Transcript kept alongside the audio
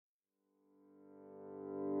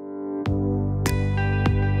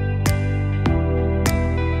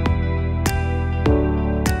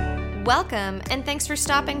Welcome, and thanks for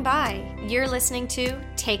stopping by. You're listening to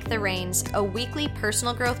Take the Reins, a weekly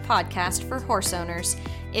personal growth podcast for horse owners.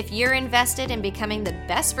 If you're invested in becoming the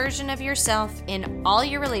best version of yourself in all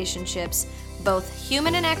your relationships, both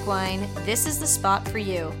human and equine, this is the spot for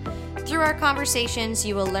you. Through our conversations,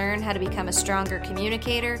 you will learn how to become a stronger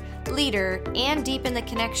communicator, leader, and deepen the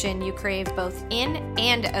connection you crave both in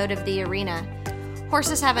and out of the arena.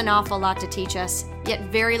 Horses have an awful lot to teach us, yet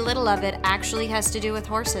very little of it actually has to do with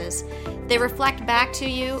horses. They reflect back to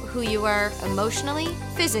you who you are emotionally,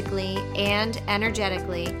 physically, and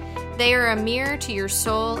energetically. They are a mirror to your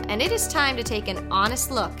soul, and it is time to take an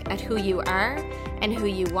honest look at who you are and who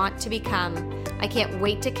you want to become. I can't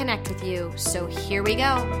wait to connect with you, so here we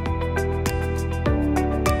go.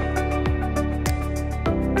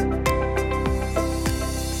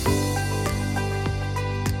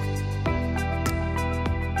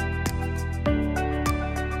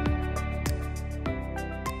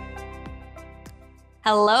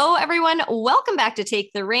 Hello, everyone. Welcome back to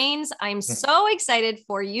Take the Reins. I'm so excited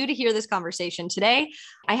for you to hear this conversation today.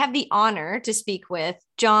 I have the honor to speak with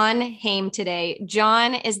John Haim today.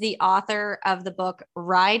 John is the author of the book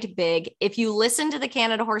Ride Big. If you listen to the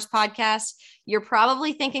Canada Horse podcast, you're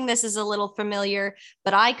probably thinking this is a little familiar,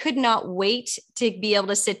 but I could not wait to be able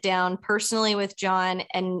to sit down personally with John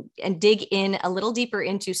and dig in a little deeper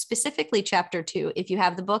into specifically chapter 2. If you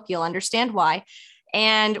have the book, you'll understand why.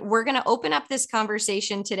 And we're going to open up this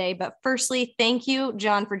conversation today. But firstly, thank you,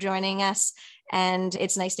 John, for joining us. And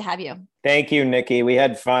it's nice to have you. Thank you, Nikki. We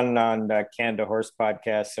had fun on the Canada Horse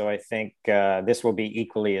podcast, so I think this will be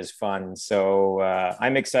equally as fun. So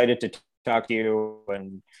I'm excited to talk to you,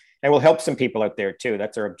 and we'll help some people out there too.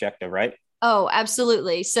 That's our objective, right? Oh,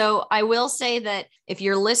 absolutely. So I will say that if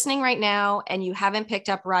you're listening right now and you haven't picked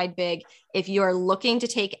up Ride Big, if you're looking to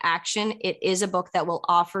take action, it is a book that will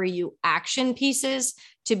offer you action pieces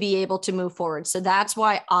to be able to move forward. So that's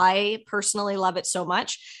why I personally love it so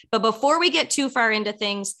much. But before we get too far into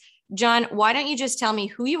things, John, why don't you just tell me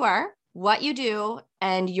who you are, what you do,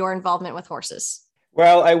 and your involvement with horses?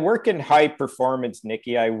 Well, I work in high performance,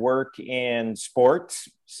 Nikki. I work in sports.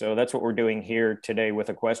 So that's what we're doing here today with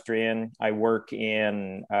Equestrian. I work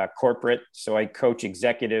in corporate. So I coach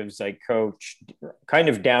executives. I coach kind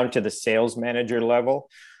of down to the sales manager level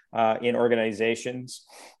in organizations.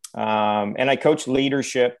 And I coach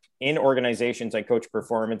leadership in organizations. I coach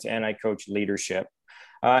performance and I coach leadership.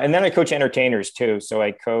 And then I coach entertainers too. So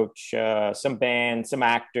I coach some bands, some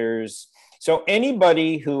actors. So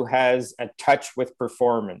anybody who has a touch with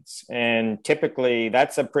performance, and typically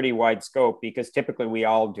that's a pretty wide scope because typically we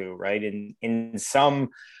all do, right? In some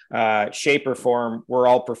shape or form, we're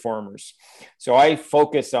all performers. So I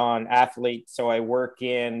focus on athletes. So I work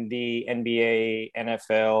in the NBA,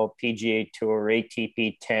 NFL, PGA Tour,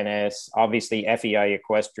 ATP tennis, obviously FEI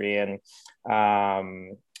equestrian.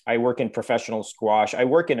 I work in professional squash. I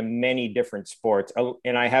work in many different sports,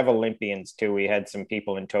 and I have Olympians too. We had some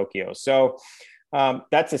people in Tokyo. So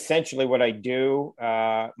that's essentially what I do.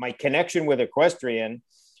 My connection with equestrian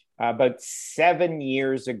about 7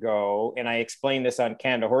 years ago, and I explained this on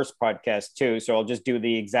Canada Horse podcast too, so I'll just do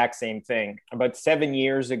the exact same thing. About 7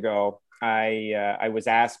 years ago, I was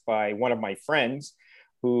asked by one of my friends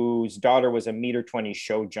whose daughter was a 1.20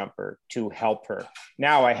 show jumper to help her.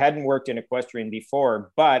 Now, I hadn't worked in equestrian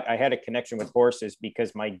before, but I had a connection with horses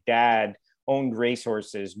because my dad owned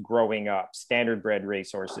racehorses growing up, standardbred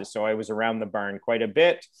racehorses. So I was around the barn quite a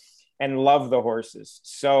bit and loved the horses.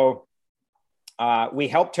 So we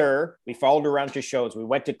helped her. We followed her around to shows. We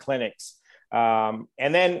went to clinics. And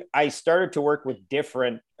then I started to work with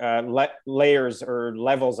different layers or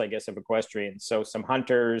levels, I guess, of equestrian. So some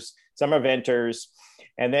hunters, some eventers.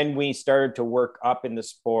 And then we started to work up in the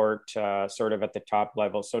sport, sort of at the top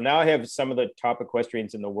level. So now I have some of the top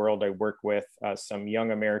equestrians in the world. I work with some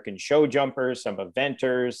young American show jumpers, some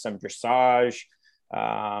eventers, some dressage,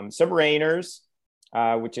 some reiners,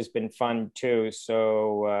 which has been fun too.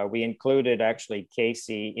 So we included actually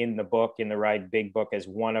Casey in the book, in the Ride Big book, as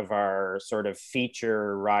one of our sort of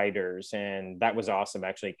feature riders. And that was awesome,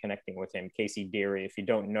 actually connecting with him. Casey Deary, if you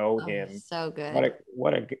don't know him. So good.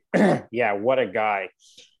 What a guy.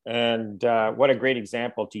 And what a great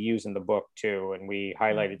example to use in the book too. And we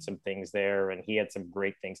highlighted some things there, and he had some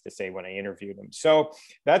great things to say when I interviewed him. So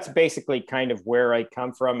that's basically kind of where I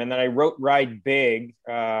come from. And then I wrote Ride Big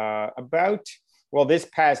this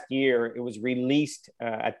past year. It was released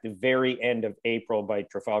at the very end of April by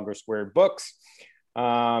Trafalgar Square Books.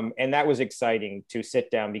 And that was exciting to sit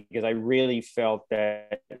down because I really felt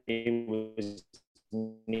that it was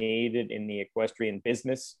needed in the equestrian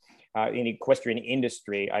business, in the equestrian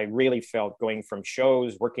industry. I really felt, going from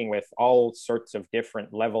shows, working with all sorts of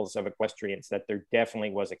different levels of equestrians, that there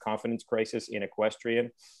definitely was a confidence crisis in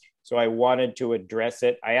equestrian. So I wanted to address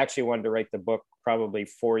it. I actually wanted to write the book probably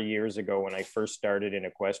 4 years ago when I first started in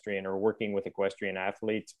equestrian, or working with equestrian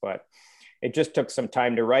athletes, but it just took some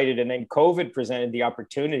time to write it. And then COVID presented the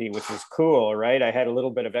opportunity, which was cool, right? I had a little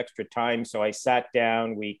bit of extra time. So I sat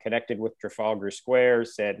down, we connected with Trafalgar Square,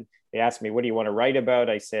 they asked me, what do you want to write about?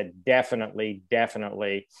 I said,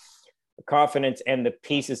 definitely confidence and the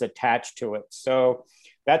pieces attached to it. So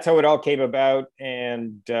that's how it all came about.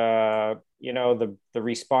 And, the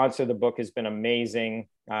response to the book has been amazing.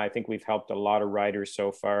 I think we've helped a lot of riders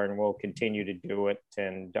so far, and we'll continue to do it.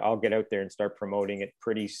 And I'll get out there and start promoting it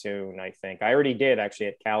pretty soon, I think. I already did, actually,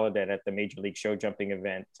 at Caledon at the Major League Show Jumping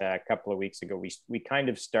event a couple of weeks ago. We kind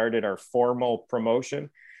of started our formal promotion,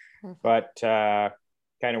 but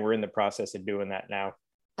kind of we're in the process of doing that now.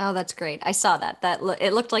 Oh, that's great. I saw that.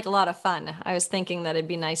 It looked like a lot of fun. I was thinking that it'd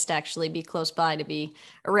be nice to actually be close by, to be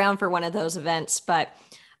around for one of those events. But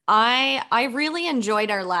I really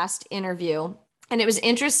enjoyed our last interview. And it was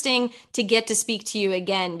interesting to get to speak to you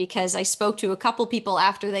again, because I spoke to a couple people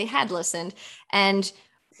after they had listened. And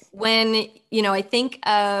when, I think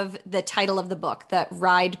of the title of the book, that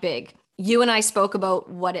Ride Big, you and I spoke about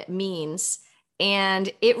what it means.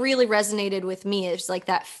 And it really resonated with me. It's like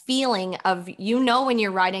that feeling of, when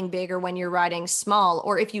you're riding big or when you're riding small,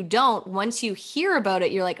 or if you don't, once you hear about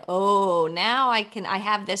it, you're like, oh, now I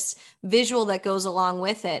have this visual that goes along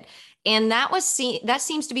with it. And that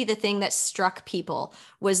seems to be the thing that struck people,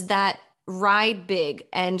 was that ride big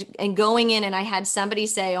and going in. And I had somebody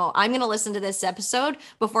say, oh, I'm going to listen to this episode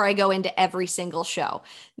before I go into every single show.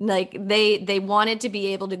 Like they wanted to be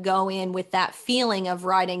able to go in with that feeling of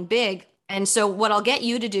riding big. And so what I'll get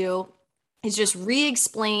you to do is just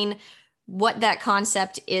re-explain what that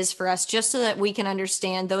concept is for us, just so that we can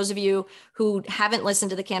understand, those of you who haven't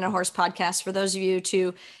listened to the Canada Horse podcast, for those of you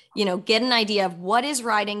to, get an idea of what is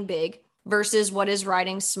riding big versus what is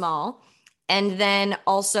riding small. And then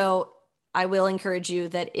also, I will encourage you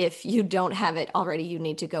that if you don't have it already, you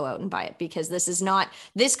need to go out and buy it, because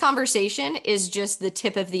this conversation is just the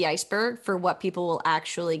tip of the iceberg for what people will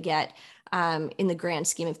actually get in the grand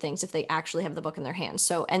scheme of things, if they actually have the book in their hands.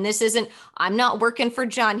 So, and I'm not working for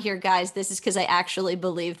John here, guys. This is because I actually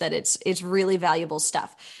believe that it's really valuable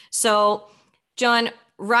stuff. So, John,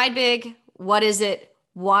 Ride Big, what is it?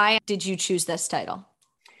 Why did you choose this title?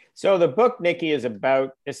 So the book, Nikki, is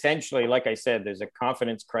about, essentially, like I said, there's a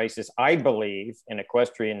confidence crisis, I believe, in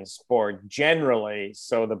equestrian sport generally.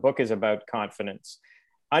 So the book is about confidence,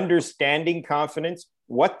 understanding confidence.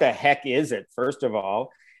 What the heck is it, first of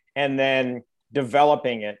all? And then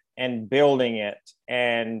developing it and building it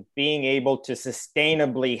and being able to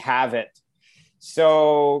sustainably have it.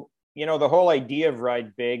 So, the whole idea of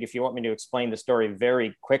Ride Big, if you want me to explain the story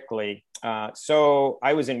very quickly. So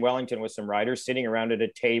I was in Wellington with some riders sitting around at a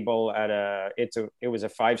table it was a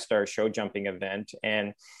 5-star show jumping event.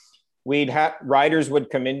 And riders would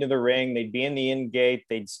come into the ring, they'd be in the in gate,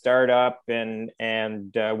 they'd start up and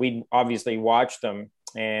we'd obviously watch them.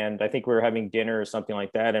 And I think we were having dinner or something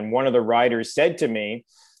like that. And one of the riders said to me,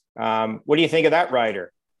 what do you think of that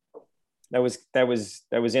rider that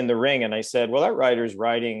was in the ring? And I said, well, that rider's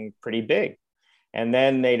riding pretty big. And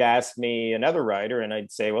then they'd ask me another rider, and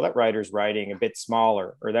I'd say, well, that rider's riding a bit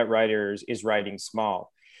smaller, or that rider is riding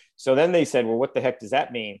small. So then they said, well, what the heck does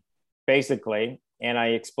that mean, basically? And I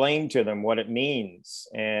explained to them what it means.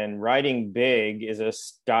 And riding big is a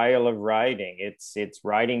style of riding. It's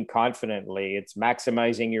riding confidently. It's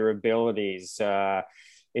maximizing your abilities.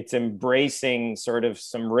 It's embracing sort of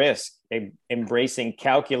some risk, embracing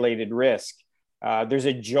calculated risk. There's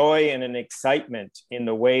a joy and an excitement in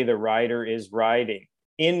the way the rider is riding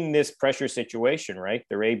in this pressure situation, right?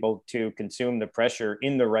 They're able to consume the pressure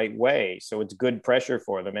in the right way. So it's good pressure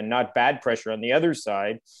for them and not bad pressure on the other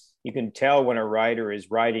side. You can tell when a rider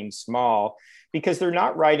is riding small because they're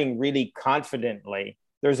not riding really confidently.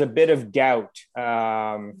 There's a bit of doubt.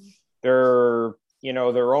 They're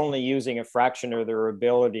only using a fraction of their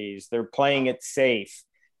abilities. They're playing it safe.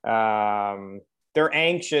 They're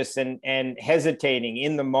anxious and hesitating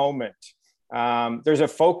in the moment. There's a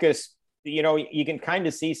focus. You can kind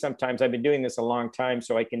of see sometimes. I've been doing this a long time,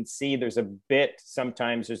 so I can see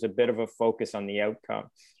sometimes there's a bit of a focus on the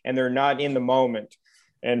outcome, and they're not in the moment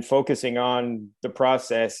and focusing on the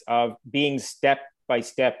process of being step by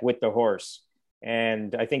step with the horse.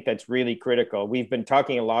 And I think that's really critical. We've been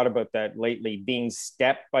talking a lot about that lately, being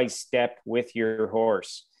step by step with your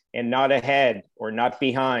horse and not ahead or not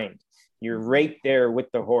behind. You're right there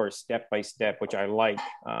with the horse, step by step, which I like.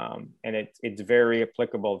 And it's very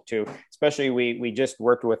applicable to, especially we just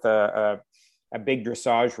worked with a big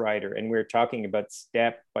dressage rider, and we were talking about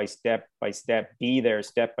step by step by step, be there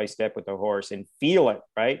step by step with the horse and feel it,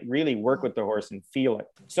 right? Really work with the horse and feel it.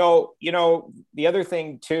 So, the other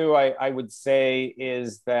thing too, I would say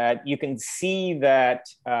is that you can see that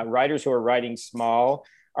riders who are riding small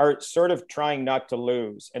are sort of trying not to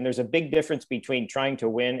lose. And there's a big difference between trying to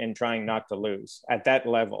win and trying not to lose at that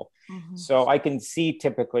level. Mm-hmm. So I can see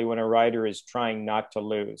typically when a rider is trying not to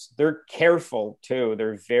lose, they're careful too.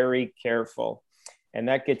 They're very careful. And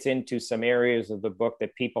that gets into some areas of the book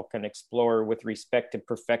that people can explore with respect to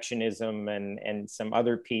perfectionism and some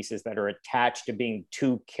other pieces that are attached to being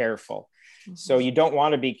too careful. Mm-hmm. So you don't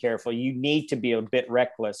want to be careful. You need to be a bit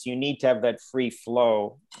reckless. You need to have that free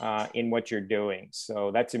flow in what you're doing.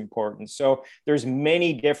 So that's important. So there's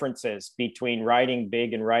many differences between riding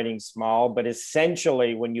big and riding small, but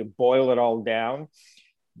essentially when you boil it all down,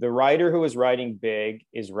 the rider who is riding big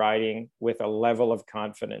is riding with a level of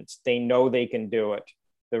confidence. They know they can do it.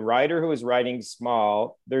 The rider who is riding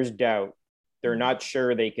small, there's doubt. They're not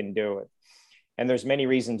sure they can do it. And there's many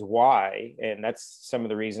reasons why. And that's some of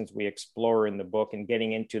the reasons we explore in the book and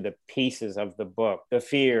getting into the pieces of the book, the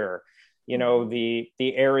fear, the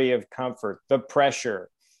area of comfort, the pressure,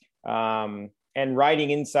 and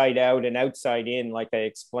riding inside out and outside in, like I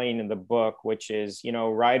explain in the book, which is,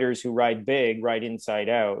 riders who ride big, ride inside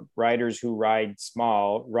out. Riders who ride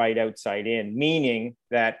small, ride outside in, meaning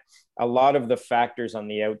that a lot of the factors on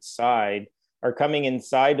the outside are coming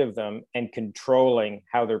inside of them and controlling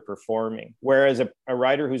how they're performing. Whereas a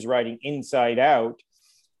rider who's riding inside out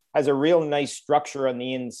has a real nice structure on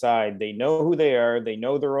the inside. They know who they are. They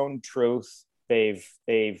know their own truth. They've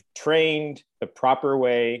trained the proper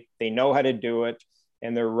way. They know how to do it.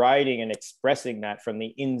 And they're riding and expressing that from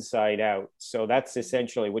the inside out. So that's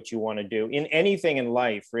essentially what you want to do. In anything in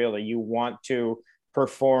life, really, you want to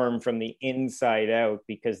perform from the inside out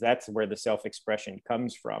because that's where the self-expression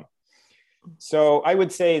comes from. So I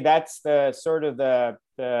would say that's the sort of the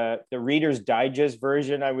Reader's Digest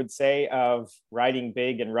version, I would say, of riding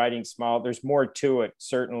big and riding small. There's more to it,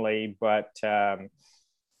 certainly, but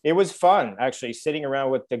it was fun actually sitting around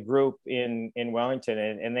with the group in Wellington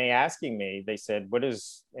and they asking me, they said,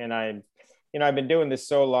 and I've been doing this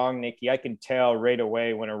so long, Nikki, I can tell right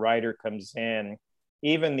away when a rider comes in,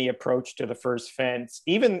 even the approach to the first fence,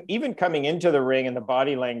 even coming into the ring and the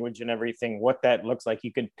body language and everything, what that looks like.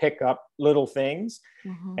 You can pick up little things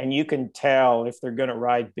and you can tell if they're going to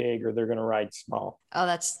ride big or they're going to ride small. Oh,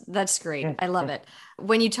 that's great. I love it.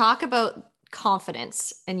 When you talk about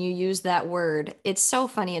confidence and you use that word, it's so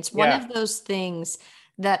funny. It's one of those things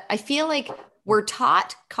that I feel like we're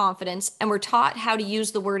taught confidence and we're taught how to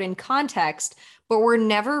use the word in context, but we're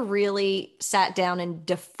never really sat down and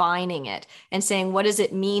defining it and saying, what does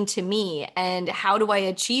it mean to me? And how do I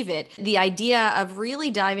achieve it? The idea of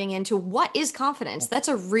really diving into what is confidence? That's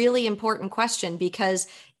a really important question because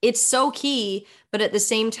it's so key, but at the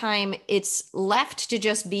same time, it's left to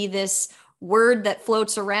just be this word that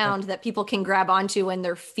floats around that people can grab onto when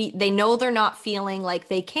they know they're not feeling like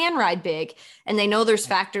they can ride big. And they know there's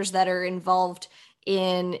factors that are involved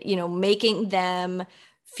in, making them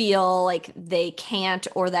feel like they can't,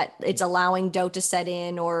 or that it's allowing doubt to set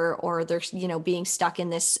in, or they're, being stuck in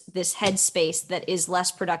this headspace that is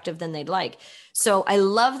less productive than they'd like. So I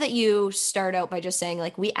love that you start out by just saying,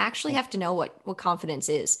 like, we actually have to know what confidence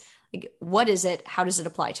is. Like, what is it? How does it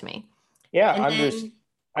apply to me? Yeah.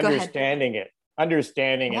 Understanding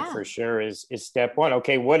it for sure is step one.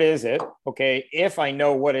 Okay, what is it? Okay, if I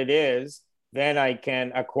know what it is, then I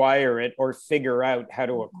can acquire it or figure out how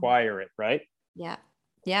to acquire it, right?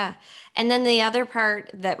 Yeah. And then the other part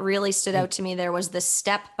that really stood out to me there was the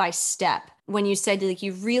step by step. When you said, like,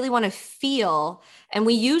 you really want to feel, and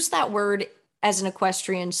we use that word as an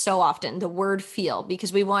equestrian so often, the word feel,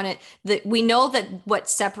 because we know that what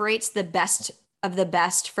separates the best of the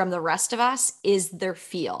best from the rest of us is their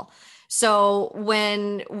feel. So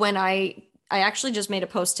when I actually just made a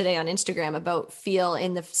post today on Instagram about feel,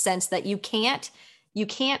 in the sense that you can't,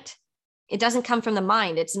 it doesn't come from the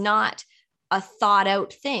mind. It's not a thought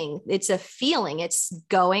out thing. It's a feeling. It's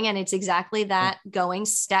going, and it's exactly that, going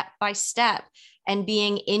step by step and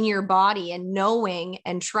being in your body and knowing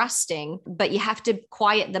and trusting, but you have to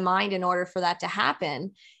quiet the mind in order for that to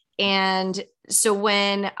happen. And so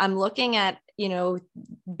when I'm looking at,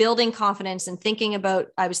 building confidence and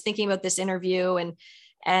I was thinking about this interview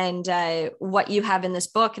and what you have in this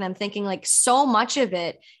book. And I'm thinking, like, so much of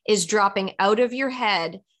it is dropping out of your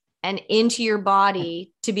head and into your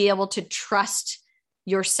body to be able to trust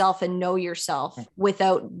yourself and know yourself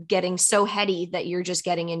without getting so heady that you're just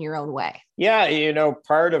getting in your own way. Yeah. You know,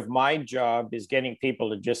 part of my job is getting people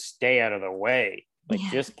to just stay out of the way, like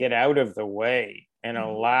just get out of the way and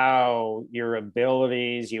allow your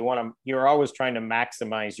abilities. You're always trying to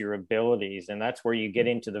maximize your abilities. And that's where you get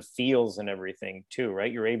into the feels and everything too,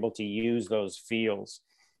 right? You're able to use those feels.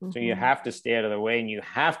 So you have to stay out of the way, and you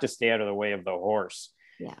have to stay out of the way of the horse.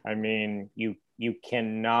 Yeah. I mean, you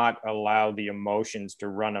cannot allow the emotions to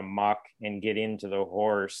run amok and get into the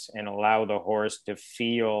horse and allow the horse to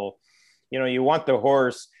feel, you want the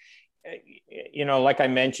horse, like I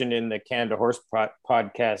mentioned in the Canada Horse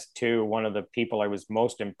podcast too, one of the people I was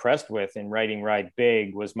most impressed with in writing Ride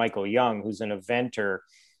Big was Michael Young, who's an eventer.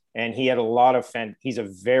 And he had he's a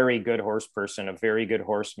very good horse person, a very good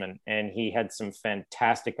horseman. And he had some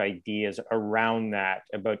fantastic ideas around that,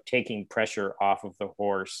 about taking pressure off of the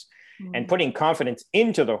horse and putting confidence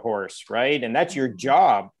into the horse, right? And that's your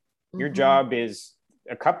job. Your job is,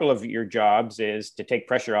 a couple of your jobs is to take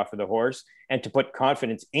pressure off of the horse and to put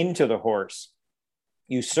confidence into the horse.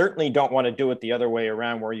 You certainly don't want to do it the other way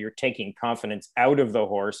around, where you're taking confidence out of the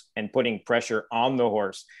horse and putting pressure on the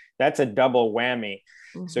horse. That's a double whammy.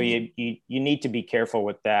 So you need to be careful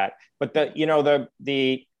with that. But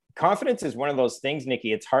the confidence is one of those things,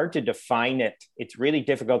 Nikki. It's hard to define it. It's really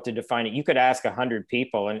difficult to define it. You could ask 100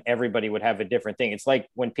 people and everybody would have a different thing. It's like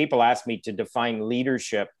when people ask me to define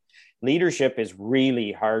leadership is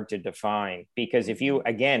really hard to define, because if you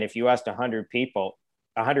asked 100 people,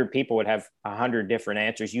 100 people would have 100 different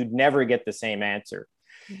answers. You'd never get the same answer.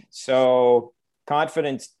 So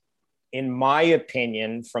confidence, in my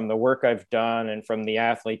opinion, from the work I've done and from the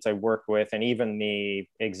athletes I work with, and even the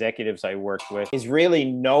executives I work with, is really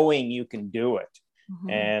knowing you can do it.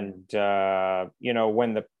 And,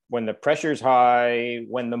 when the pressure's high,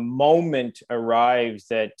 when the moment arrives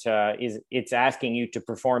that it's asking you to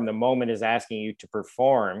perform, the moment is asking you to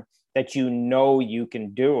perform, that you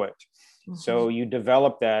can do it. So you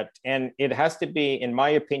develop that, and it has to be, in my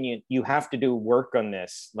opinion, you have to do work on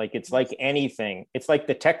this. Like, it's like anything. It's like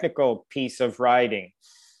the technical piece of riding.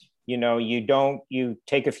 You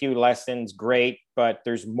take a few lessons, great, but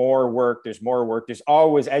there's more work. There's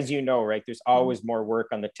always, as you know, right? There's always more work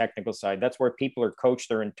on the technical side. That's where people are coached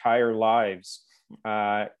their entire lives,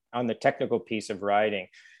 on the technical piece of riding.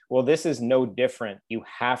 Well, this is no different. You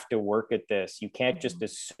have to work at this. You can't just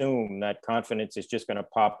assume that confidence is just going to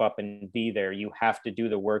pop up and be there. You have to do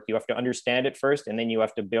the work. You have to understand it first, and then you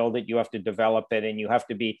have to build it. You have to develop it, and you have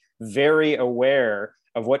to be very aware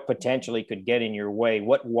of what potentially could get in your way,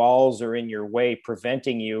 what walls are in your way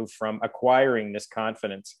preventing you from acquiring this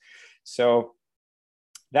confidence. So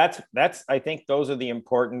that's I think those are the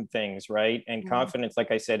important things, right? And confidence,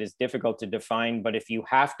 like I said, is difficult to define, but if you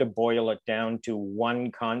have to boil it down to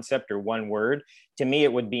one concept or one word, to me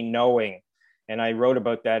it would be knowing. And I wrote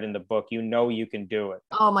about that in the book. You can do it.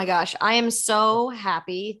 Oh my gosh, I am so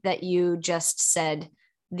happy that you just said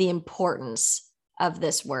the importance of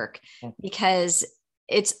this work, because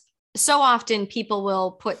it's so often people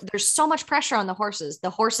will there's so much pressure on the horses. The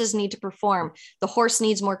horses need to perform. The horse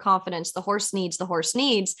needs more confidence. The horse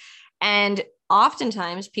needs. And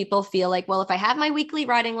oftentimes people feel like, well, if I have my weekly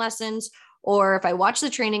riding lessons, or if I watch the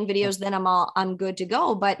training videos, then I'm good to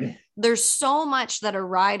go. But there's so much that a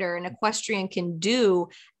rider, an equestrian, can do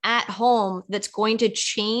at home that's going to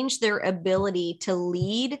change their ability to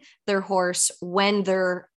lead their horse when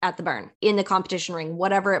they're at the barn, in the competition ring,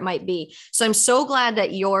 whatever it might be. So I'm so glad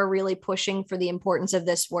that you're really pushing for the importance of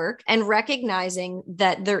this work and recognizing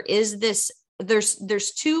that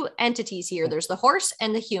there's two entities here. There's the horse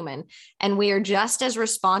and the human, and we are just as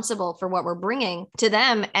responsible for what we're bringing to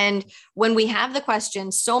them. And when we have the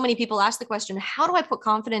question, so many people ask the question, how do I put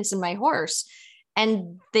confidence in my horse?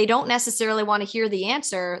 And they don't necessarily want to hear the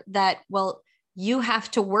answer that, well, you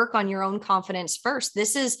have to work on your own confidence first.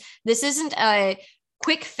 This isn't a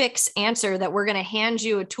quick fix answer that we're going to hand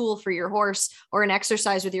you a tool for your horse or an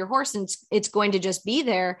exercise with your horse and it's going to just be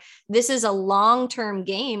there. This is a long-term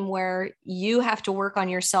game where you have to work on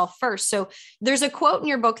yourself first. So there's a quote in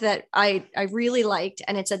your book that I really liked,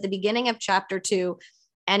 and it's at the beginning of chapter 2.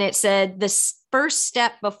 And it said, the first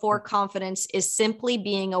step before confidence is simply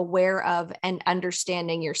being aware of and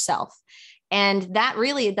understanding yourself. And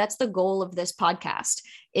that's the goal of this podcast,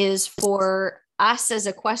 is for us as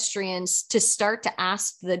equestrians to start to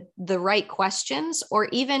ask the right questions, or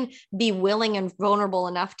even be willing and vulnerable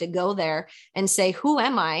enough to go there and say, who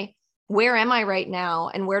am I? Where am I right now?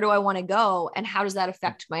 And where do I want to go? And how does that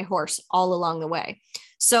affect my horse all along the way?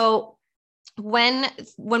 So when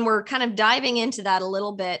we're kind of diving into that a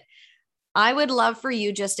little bit, I would love for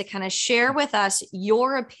you just to kind of share with us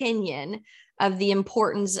your opinion of the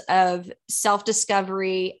importance of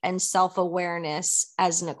self-discovery and self-awareness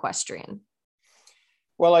as an equestrian?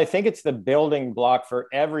 Well, I think it's the building block for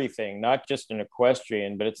everything, not just an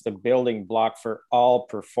equestrian, but it's the building block for all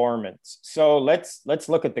performance. So let's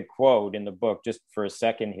look at the quote in the book just for a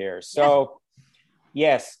second here. So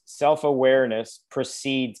yes, self-awareness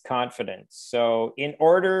precedes confidence. So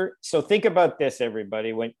think about this,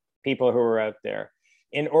 everybody, when people who are out there,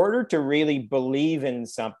 in order to really believe in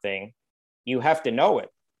something, you have to know it.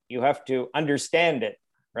 You have to understand it,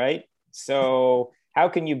 right? So how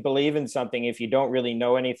can you believe in something if you don't really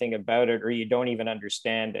know anything about it, or you don't even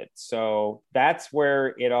understand it? So that's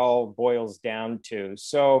where it all boils down to.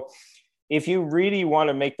 So if you really want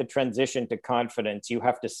to make the transition to confidence, you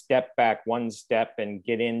have to step back one step and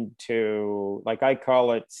get into, like I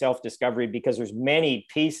call it, self-discovery, because there's many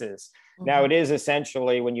pieces. Mm-hmm. Now, it is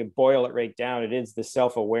essentially, when you boil it right down, it is the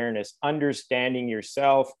self-awareness, understanding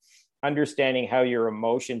yourself, understanding how your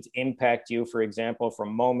emotions impact you, for example,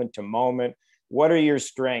 from moment to moment. What are your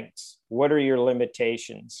strengths? What are your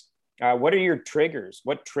limitations? What are your triggers?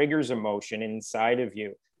 What triggers emotion inside of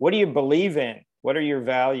you? What do you believe in? What are your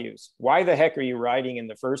values? Why the heck are you riding in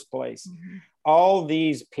the first place? Mm-hmm. All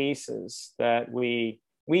these pieces that we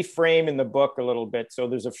frame in the book a little bit. So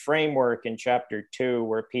there's a framework in chapter 2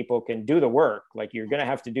 where people can do the work. Like, you're going to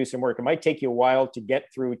have to do some work. It might take you a while to get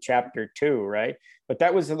through chapter 2, right? But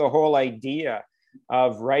that was the whole idea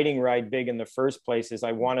of writing Ride Big in the first place, is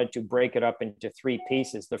I wanted to break it up into 3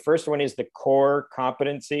 pieces. The first one is the core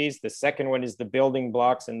competencies. The second one is the building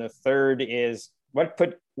blocks. And the third is what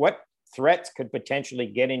threats could potentially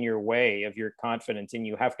get in your way of your confidence. And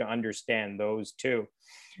you have to understand those too.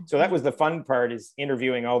 So that was the fun part, is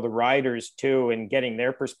interviewing all the riders too, and getting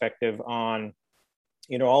their perspective on,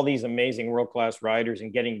 all these amazing world-class riders,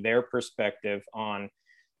 and getting their perspective on,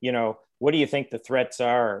 what do you think the threats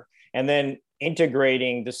are? And then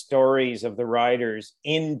integrating the stories of the riders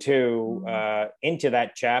into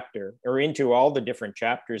that chapter, or into all the different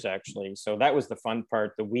chapters, actually. So that was the fun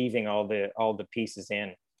part, the weaving all the pieces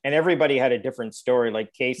in. And everybody had a different story.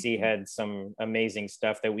 Like Casey had some amazing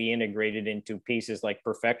stuff that we integrated into pieces like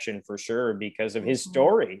Perfection, for sure, because of his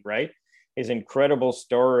story, right? His incredible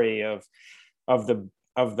story of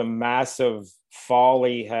the massive fall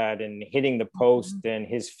he had, and hitting the post, and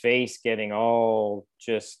his face getting all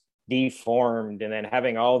just deformed, and then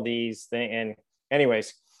having all these things. And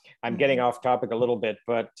anyways, I'm getting off topic a little bit,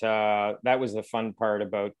 but that was the fun part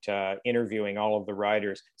about interviewing all of the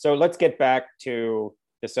riders. So let's get back to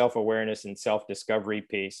the self-awareness and self-discovery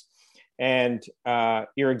piece. And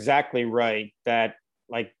you're exactly right that,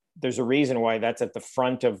 like, there's a reason why that's at the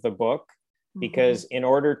front of the book, because in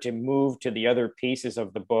order to move to the other pieces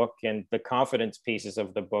of the book and the confidence pieces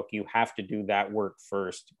of the book, you have to do that work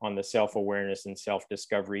first on the self-awareness and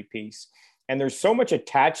self-discovery piece. And there's so much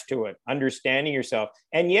attached to it, understanding yourself.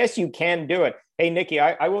 And yes, you can do it. Hey, Nikki,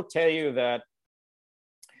 I will tell you that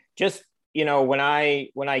just, when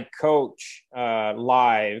I coach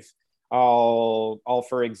live, I'll,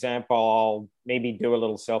 for example, I'll maybe do a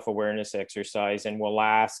little self-awareness exercise, and we'll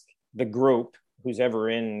ask the group, who's ever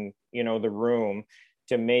in, the room,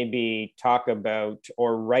 to maybe talk about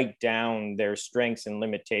or write down their strengths and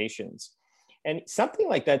limitations. And something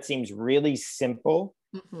like that seems really simple,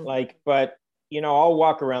 but I'll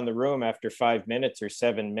walk around the room after 5 minutes or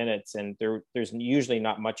 7 minutes, and there's usually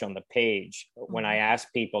not much on the page when I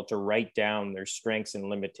ask people to write down their strengths and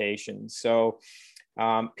limitations. So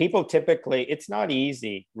people typically, it's not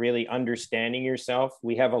easy really understanding yourself.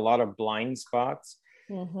 We have a lot of blind spots.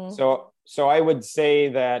 So I would say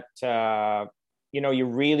that, you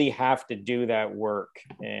really have to do that work,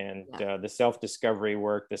 and the self-discovery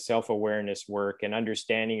work, the self-awareness work, and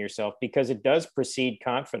understanding yourself, because it does precede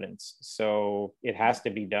confidence. So it has to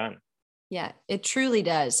be done. Yeah, it truly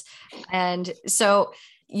does. And so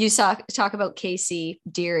you talk about Casey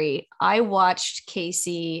Deary. I watched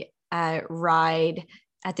Casey ride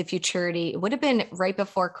at the Futurity. It would have been right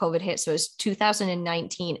before COVID hit. So it was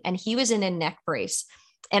 2019, and he was in a neck brace.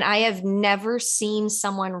 And I have never seen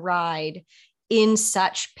someone ride in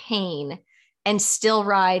such pain and still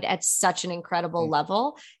ride at such an incredible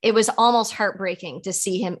level. It was almost heartbreaking to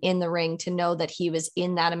see him in the ring, to know that he was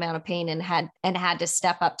in that amount of pain and had to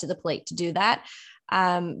step up to the plate to do that.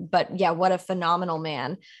 But yeah, what a phenomenal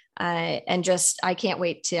man. And just, I can't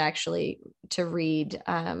wait to read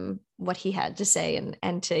what he had to say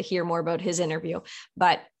and to hear more about his interview.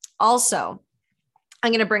 But also,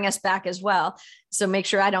 I'm going to bring us back as well. So make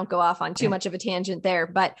sure I don't go off on too much of a tangent there.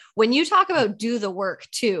 But when you talk about do the work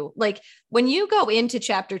too, like when you go into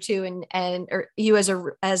chapter 2 or you as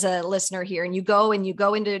a listener here, and you go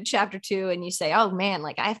into chapter 2 and you say, oh man,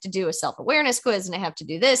 like I have to do a self-awareness quiz and I have to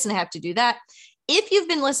do this and I have to do that. If you've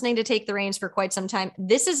been listening to Take the Reins for quite some time,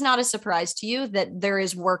 this is not a surprise to you that there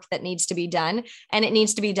is work that needs to be done, and it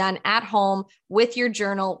needs to be done at home with your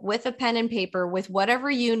journal, with a pen and paper, with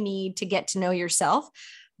whatever you need to get to know yourself.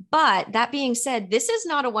 But that being said, this is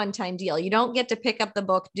not a one-time deal. You don't get to pick up the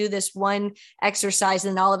book, do this one exercise,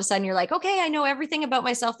 and all of a sudden you're like, okay, I know everything about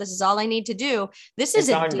myself. This is all I need to do. This is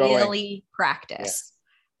a daily practice.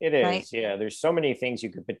 Yeah, it is. Right? Yeah. There's so many things you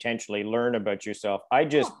could potentially learn about yourself.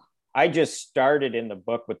 I just started in the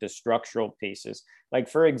book with the structural pieces. Like,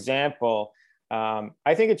 for example,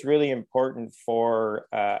 I think it's really important for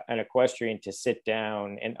an equestrian to sit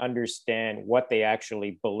down and understand what they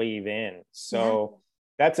actually believe in. So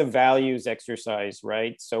that's a values exercise,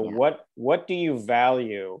 right? So what do you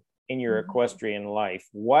value in your equestrian life?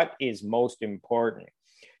 What is most important?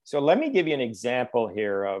 So let me give you an example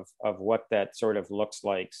here of what that sort of looks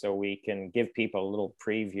like, so we can give people a little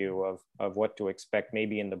preview of what to expect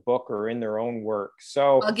maybe in the book or in their own work.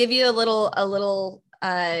 So I'll give you a little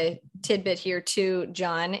tidbit here too,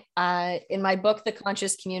 John. In my book, The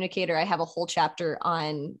Conscious Communicator, I have a whole chapter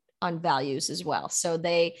on values as well. So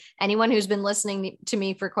anyone who's been listening to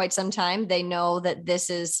me for quite some time, they know that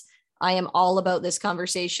I am all about this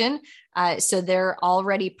conversation. So they're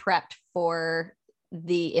already prepped for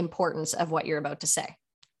the importance of what you're about to say.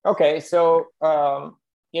 Okay. So,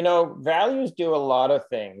 values do a lot of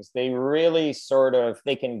things. They really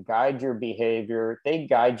they can guide your behavior. They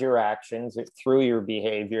guide your actions through your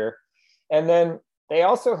behavior. And then they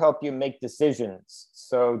also help you make decisions.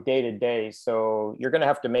 So day to day. So you're going to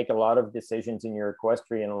have to make a lot of decisions in your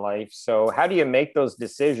equestrian life. So how do you make those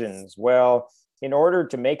decisions? Well, in order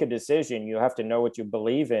to make a decision, you have to know what you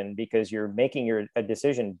believe in, because you're making a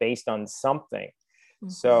decision based on something.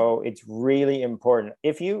 So it's really important.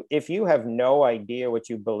 If you have no idea what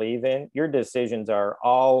you believe in, your decisions are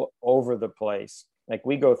all over the place. Like,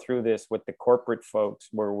 we go through this with the corporate folks,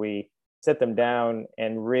 where we sit them down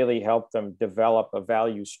and really help them develop a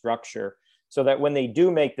value structure, so that when they do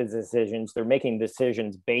make the decisions, they're making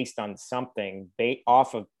decisions based on something, based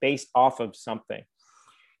off of something.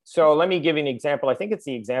 So let me give you an example. I think it's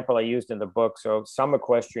the example I used in the book. So some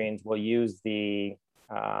equestrians will use the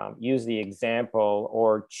example,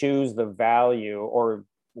 or choose the value, or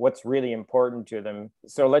what's really important to them.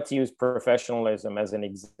 So let's use professionalism as an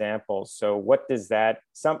example. So what does that,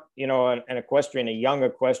 an equestrian, a young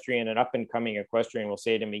equestrian, an up and coming equestrian will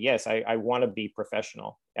say to me, yes, I want to be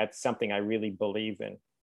professional. That's something I really believe in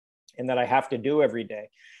and that I have to do every day.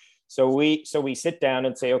 So we sit down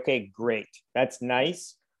and say, okay, great. That's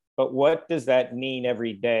nice. But what does that mean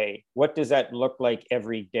every day? What does that look like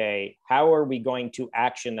every day? How are we going to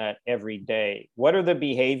action that every day? What are the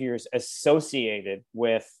behaviors associated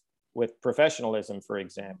with professionalism, for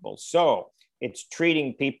example? So it's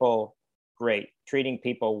treating people great, treating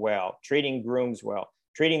people well, treating grooms well,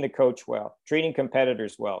 treating the coach well, treating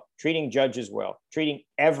competitors well, treating judges well, treating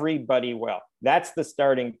everybody well. That's the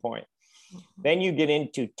starting point. Then you get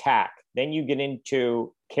into tack. Then you get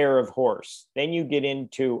into care of horse. Then you get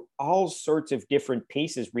into all sorts of different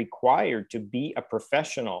pieces required to be a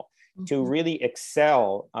professional, to really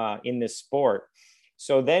excel in this sport.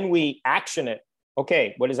 So then we action it.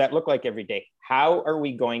 Okay, what does that look like every day? How are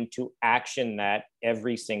we going to action that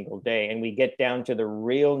every single day? And we get down to the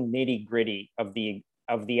real nitty gritty of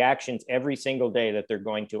the actions every single day that they're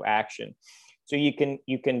going to action. So you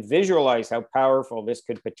can visualize how powerful this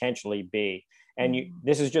could potentially be. And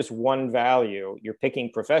this is just one value. You're picking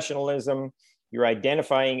professionalism. You're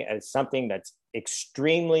identifying as something that's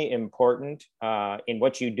extremely important in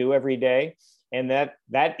what you do every day. And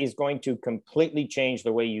that is going to completely change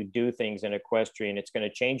the way you do things in equestrian. It's going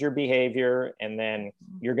to change your behavior, and then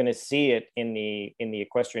you're going to see it in the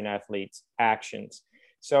equestrian athlete's actions.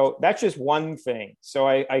 So that's just one thing. So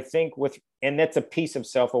I think and that's a piece of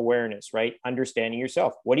self-awareness, right? Understanding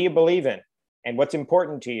yourself. What do you believe in? And what's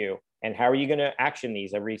important to you? And how are you going to action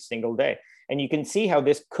these every single day? And you can see how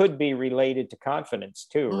this could be related to confidence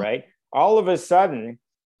too, right? All of a sudden,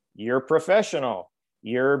 you're professional.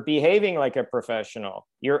 You're behaving like a professional.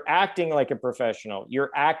 You're acting like a professional. You're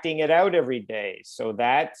acting it out every day. So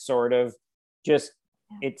that sort of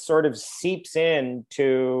it sort of seeps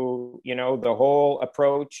into, the whole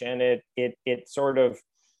approach, and it sort of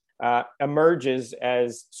emerges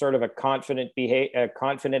as sort of a confident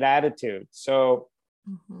attitude. So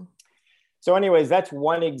So anyways, that's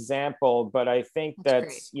one example, but I think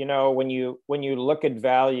That's you know, when you look at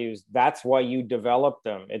values, that's why you develop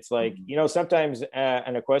them. It's like, great. you know, sometimes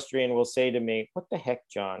an equestrian will say to me, "What the heck,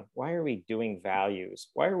 John? Why are we doing values?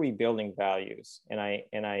 Why are we building values?" And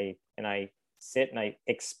I sit and I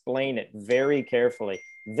explain it very carefully.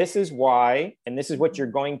 This is why, and this is what you're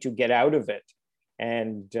going to get out of it,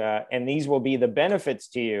 and these will be the benefits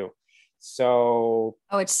to you. So,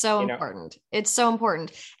 Oh, it's so you know, important. It's so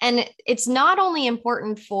important. And it's not only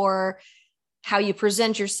important for how you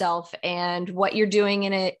present yourself and what you're doing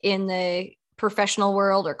in the professional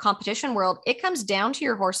world or competition world, it comes down to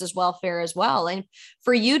your horse's welfare as well. And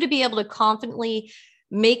for you to be able to confidently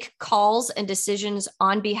make calls and decisions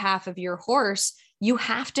on behalf of your horse, you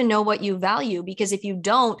have to know what you value, because if you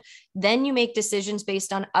don't, then you make decisions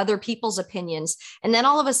based on other people's opinions. And then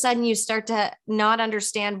all of a sudden you start to not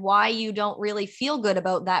understand why you don't really feel good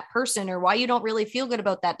about that person, or why you don't really feel good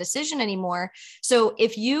about that decision anymore. So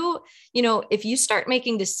if you start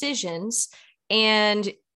making decisions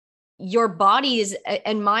and your bodies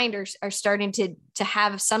and mind are starting to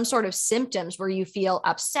have some sort of symptoms where you feel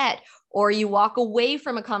upset, or you walk away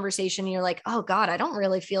from a conversation and you're like, oh God, I don't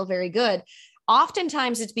really feel very good.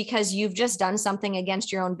 Oftentimes it's because you've just done something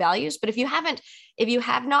against your own values. But if you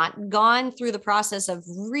have not gone through the process of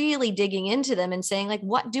really digging into them and saying, like,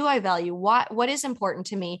 what do I value? What is important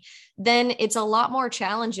to me? Then it's a lot more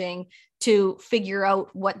challenging to figure out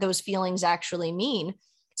what those feelings actually mean.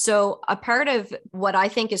 So a part of what I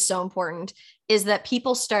think is so important is that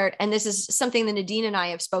people start, and this is something that Nadine and I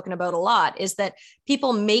have spoken about a lot, is that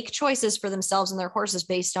people make choices for themselves and their horses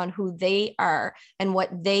based on who they are and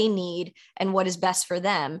what they need and what is best for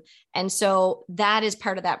them. And so that is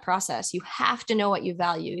part of that process. You have to know what you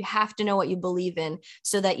value. You have to know what you believe in,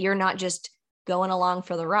 so that you're not just going along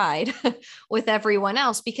for the ride with everyone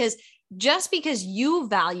else. Because just because you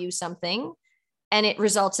value something and it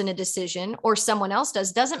results in a decision, or someone else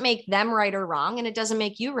doesn't make them right or wrong. And it doesn't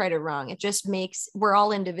make you right or wrong. It just makes, we're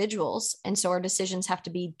all individuals. And so our decisions have to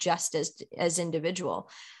be just as individual.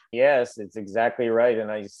 yes, it's exactly right.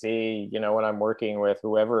 And I see, you know, when I'm working with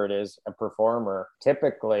whoever it is, a performer,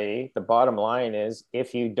 typically the bottom line is,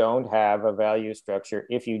 if you don't have a value structure,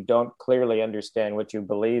 if you don't clearly understand what you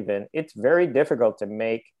believe in, it's very difficult to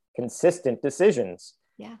make consistent decisions.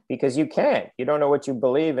 Yeah. Because you don't know what you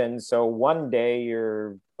believe in. So one day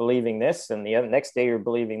you're believing this, and the next day you're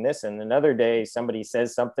believing this, and another day somebody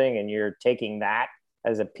says something and you're taking that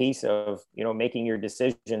as a piece of, you know, making your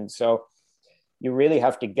decision. So you really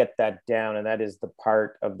have to get that down. And that is the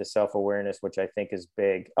part of the self-awareness, which I think is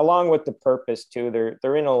big, along with the purpose too.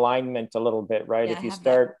 They're in alignment a little bit, right? Yeah, If you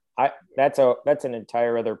start, that's an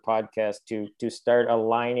entire other podcast to start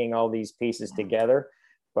aligning all these pieces together.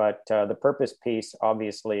 But the purpose piece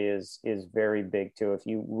obviously is very big too. If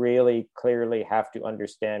you really clearly have to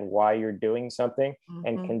understand why you're doing something,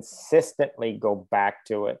 and consistently go back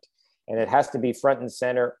to it, and it has to be front and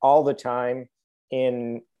center all the time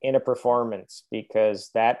in a performance,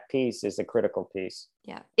 because that piece is a critical piece.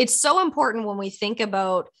 Yeah, it's so important when we think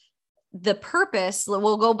about the purpose.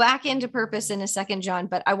 We'll go back into purpose in a second, John,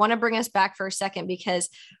 but I want to bring us back for a second, because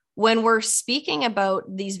when we're speaking about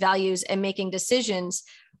these values and making decisions,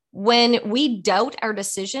 when we doubt our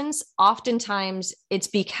decisions, oftentimes it's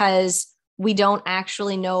because we don't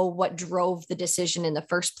actually know what drove the decision in the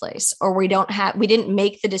first place, or we didn't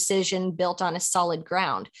make the decision built on a solid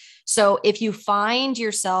ground. So if you find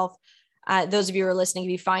yourself, those of you who are listening,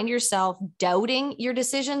 if you find yourself doubting your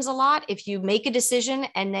decisions a lot, if you make a decision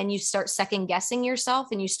and then you start second guessing yourself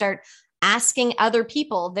and you start asking other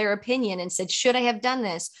people their opinion and said, should I have done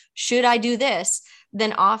this? Should I do this?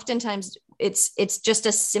 Then oftentimes it's just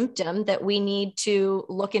a symptom that we need to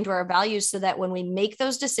look into our values, so that when we make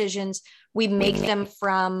those decisions, we make them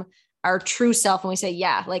from our true self. And we say,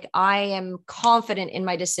 yeah, like, I am confident in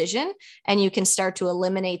my decision. And you can start to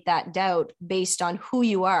eliminate that doubt based on who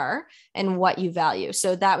you are and what you value.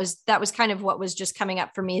 So that was kind of what was just coming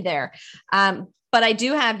up for me there. But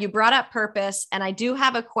you brought up purpose, and I do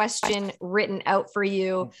have a question written out for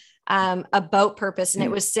you about purpose. And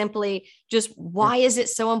it was simply just, why is it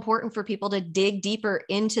so important for people to dig deeper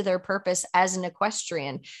into their purpose as an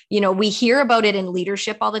equestrian? You know, we hear about it in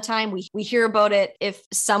leadership all the time. We hear about it if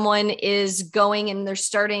someone is going and they're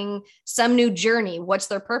starting some new journey, what's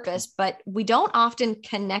their purpose? But we don't often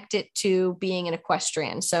connect it to being an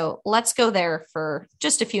equestrian. So let's go there for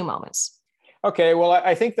just a few moments. Okay, well,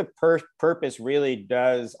 I think the purpose really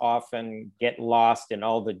does often get lost in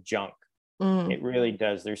all the junk. It really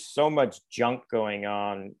does. There's so much junk going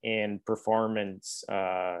on in performance,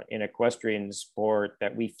 in equestrian sport,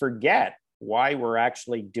 that we forget why we're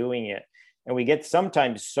actually doing it. And we get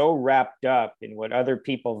sometimes so wrapped up in what other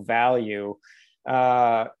people value,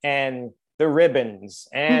 and the ribbons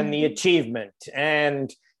and the achievement,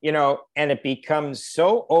 and, you know, and it becomes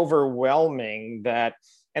so overwhelming that,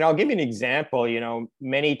 and I'll give you an example, you know,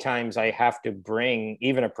 many times I have to bring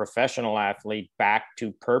even a professional athlete back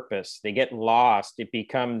to purpose. They get lost. It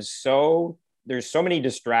becomes so, there's so many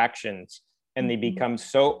distractions, and they become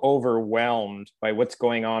so overwhelmed by what's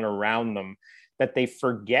going on around them that they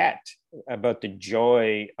forget about the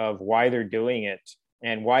joy of why they're doing it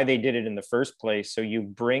and why they did it in the first place. So you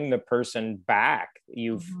bring the person back,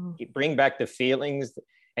 you bring back the feelings,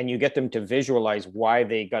 and you get them to visualize why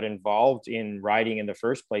they got involved in riding in the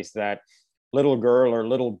first place. That little girl or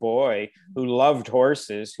little boy who loved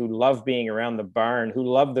horses, who loved being around the barn, who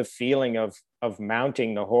loved the feeling of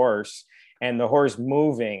mounting the horse and the horse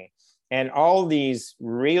moving, and all these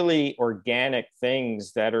really organic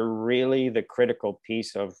things that are really the critical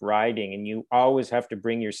piece of riding. And you always have to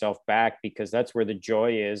bring yourself back, because that's where the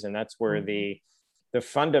joy is, and that's where the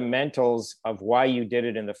fundamentals of why you did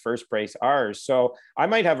it in the first place are. So I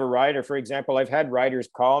might have a rider, for example, I've had riders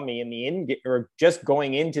call me in the in, or just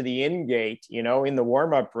going into the in gate, you know, in the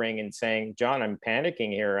warm-up ring, and saying, John, I'm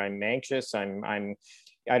panicking here. I'm anxious. I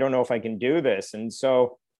don't know if I can do this. And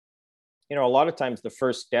so, you know, a lot of times the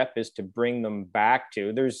first step is to bring them back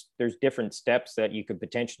to, there's different steps that you could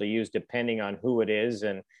potentially use depending on who it is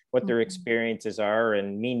and what their experiences are,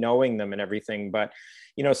 and me knowing them and everything. But,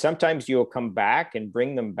 you know, sometimes you'll come back and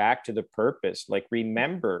bring them back to the purpose. Like,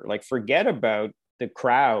 remember, like, forget about the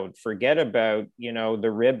crowd, forget about, you know,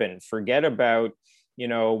 the ribbon, forget about, you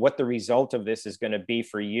know, what the result of this is going to be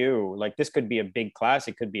for you. Like, this could be a big class.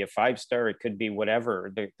 It could be a 5-star. It could be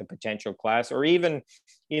whatever the potential class, or even,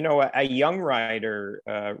 you know, a young rider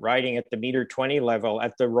riding at the meter 20 level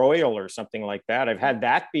at the Royal or something like that. I've had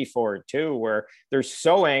that before too, where they're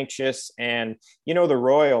so anxious, and, you know, the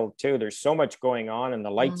Royal too, there's so much going on, and the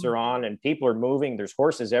lights are on, and people are moving. There's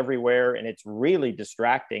horses everywhere, and it's really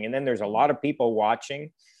distracting. And then there's a lot of people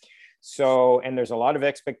watching. So, and there's a lot of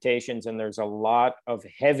expectations, and there's a lot of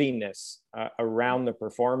heaviness around the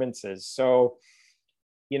performances. So,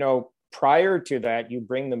 you know, prior to that, you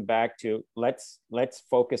bring them back to, let's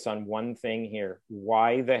focus on one thing here.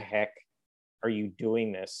 Why the heck are you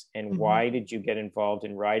doing this? And why did you get involved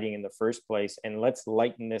in riding in the first place? And let's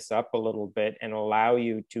lighten this up a little bit and allow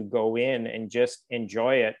you to go in and just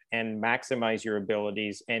enjoy it and maximize your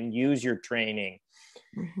abilities and use your training.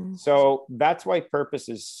 So that's why purpose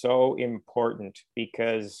is so important,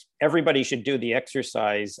 because everybody should do the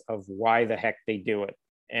exercise of why the heck they do it,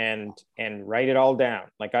 and write it all down.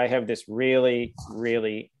 Like, I have this really,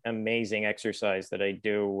 really amazing exercise that I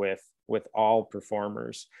do with all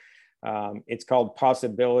performers. It's called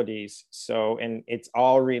possibilities. So, and it's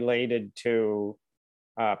all related to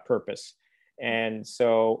purpose. And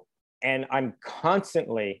so, and I'm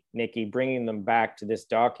constantly, Nikki, bringing them back to this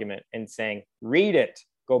document and saying, read it,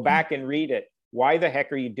 go back and read it. Why the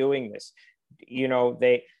heck are you doing this? You know,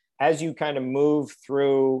 as you kind of move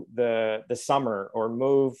through the summer, or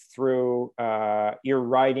move through your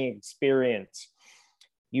riding experience,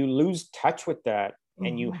 you lose touch with that,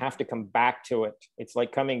 and you have to come back to it. It's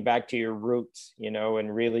like coming back to your roots, you know,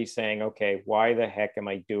 and really saying, okay, why the heck am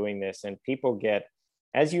I doing this? And people get,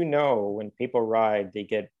 as you know, when people ride,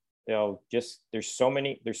 there's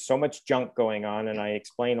so much junk going on. And I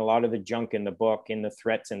explain a lot of the junk in the book, in the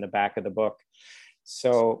threats in the back of the book.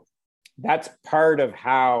 So that's part of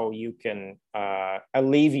how you can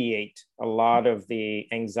alleviate a lot of the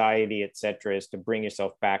anxiety, et cetera, is to bring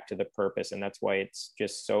yourself back to the purpose. And that's why it's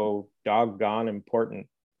just so doggone important.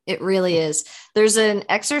 It really is. There's an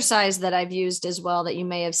exercise that I've used as well that you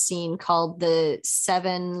may have seen, called the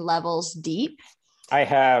 7 levels deep. I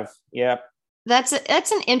have. Yep. That's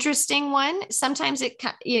an interesting one. Sometimes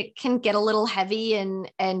it can get a little heavy,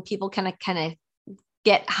 and people kind of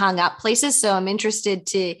get hung up places. So I'm interested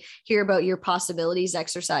to hear about your possibilities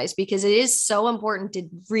exercise, because it is so important to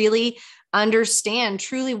really understand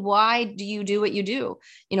truly, why do you do what you do?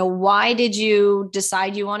 You know, why did you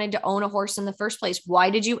decide you wanted to own a horse in the first place?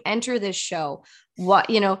 Why did you enter this show? What,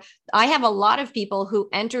 you know, I have a lot of people who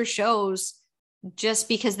enter shows just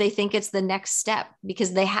because they think it's the next step,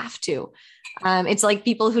 because they have to. It's like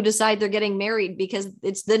people who decide they're getting married because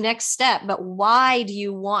it's the next step, but why do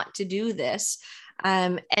you want to do this?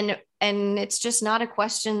 And it's just not a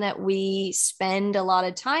question that we spend a lot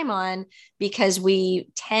of time on, because we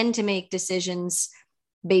tend to make decisions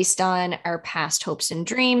based on our past hopes and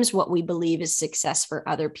dreams, what we believe is success for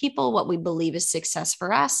other people, what we believe is success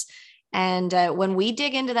for us. And when we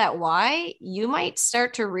dig into that why, you might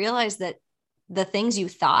start to realize that the things you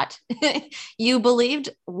thought you believed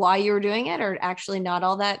why you were doing it are actually not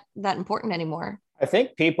all that important anymore. I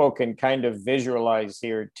think people can kind of visualize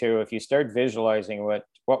here too. If you start visualizing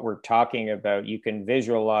what we're talking about, you can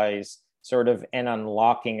visualize sort of an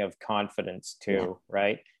unlocking of confidence too,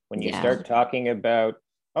 right? When you start talking about,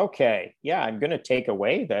 okay, yeah, I'm going to take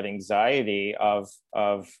away that anxiety of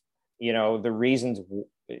the reasons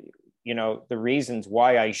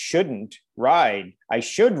why I shouldn't ride.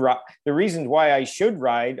 The reasons why I should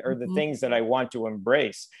ride are the things that I want to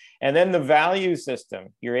embrace. And then the value system,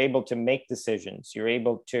 you're able to make decisions. You're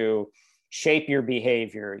able to shape your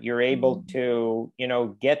behavior. You're able to,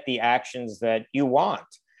 get the actions that you want.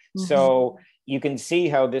 So you can see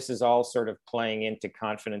how this is all sort of playing into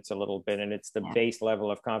confidence a little bit, and it's the base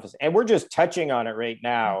level of confidence. And we're just touching on it right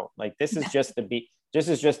now. Like this is just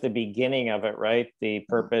the beginning of it, right? The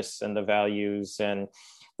purpose and the values and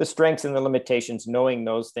the strengths and the limitations, knowing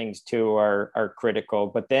those things too are critical.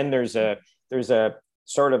 But then there's a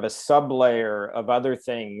sort of a sub-layer of other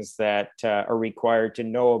things that are required to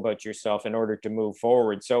know about yourself in order to move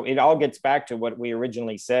forward. So it all gets back to what we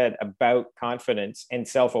originally said about confidence and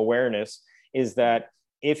self-awareness, is that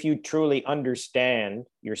if you truly understand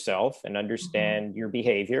yourself and understand your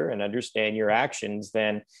behavior and understand your actions,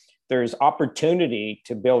 then there's opportunity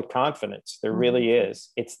to build confidence. There really is.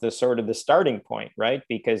 It's the sort of the starting point, right?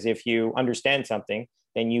 Because if you understand something,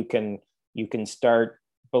 then you can start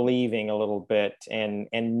believing a little bit and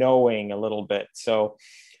knowing a little bit. So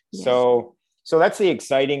that's the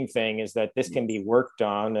exciting thing, is that this can be worked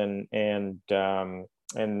on, and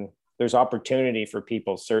there's opportunity for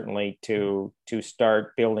people certainly to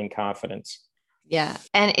start building confidence. Yeah.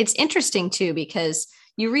 And it's interesting too, because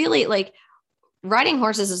you really like riding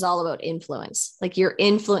horses is all about influence. Like you're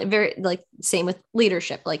very like same with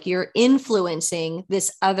leadership, like you're influencing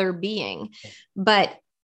this other being, but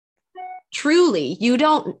truly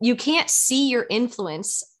you can't see your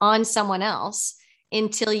influence on someone else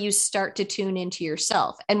until you start to tune into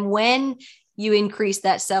yourself. And when you increase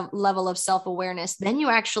that level of self-awareness, then you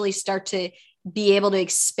actually start to be able to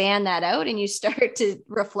expand that out, and you start to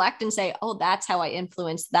reflect and say, oh, that's how I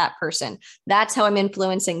influence that person. That's how I'm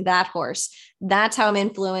influencing that horse. That's how I'm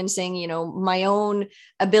influencing, my own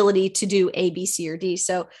ability to do A, B, C, or D.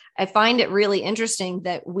 So I find it really interesting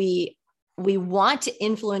that we want to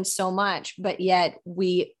influence so much, but yet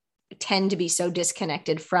we tend to be so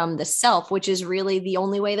disconnected from the self, which is really the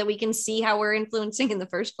only way that we can see how we're influencing in the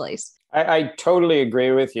first place. I totally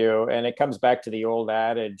agree with you. And it comes back to the old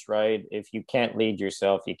adage, right? If you can't lead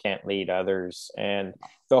yourself, you can't lead others. And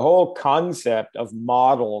the whole concept of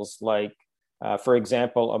models like, for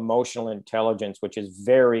example, emotional intelligence, which is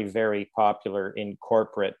very, very popular in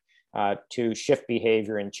corporate, to shift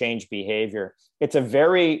behavior and change behavior. It's a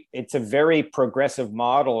very progressive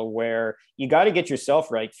model where you got to get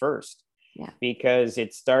yourself right first. Yeah. Because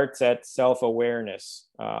it starts at self-awareness,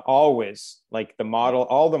 always. Like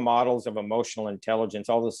all the models of emotional intelligence,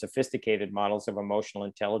 all the sophisticated models of emotional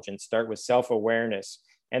intelligence start with self-awareness,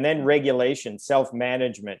 and then regulation,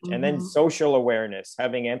 self-management, and then social awareness,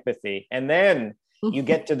 having empathy. And then you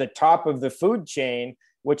get to the top of the food chain,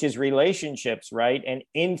 which is relationships, right? And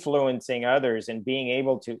influencing others and being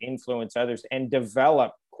able to influence others and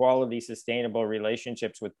develop quality, sustainable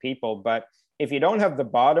relationships with people. But if you don't have the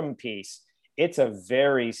bottom piece, it's a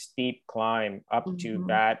very steep climb up to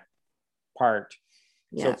that part.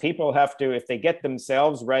 Yeah. So people have to, if they get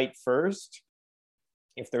themselves right first,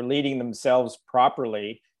 if they're leading themselves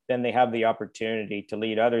properly, then they have the opportunity to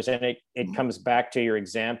lead others. And it comes back to your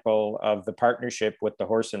example of the partnership with the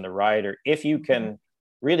horse and the rider. If you can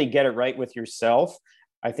really get it right with yourself,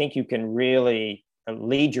 I think you can really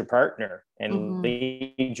lead your partner and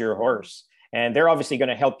lead your horse. And they're obviously going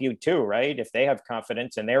to help you too, right? If they have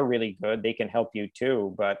confidence and they're really good, they can help you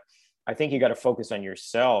too. But I think you got to focus on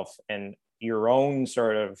yourself and your own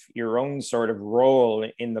sort of role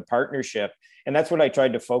in the partnership. And that's what I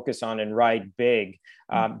tried to focus on in Ride Big.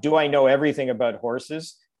 Do I know everything about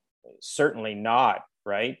horses? Certainly not,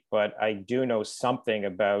 right? But I do know something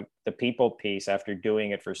about the people piece after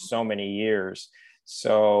doing it for so many years.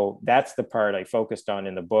 So that's the part I focused on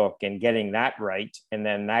in the book, and getting that right. And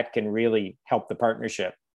then that can really help the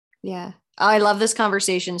partnership. Yeah. I love this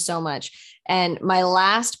conversation so much. And my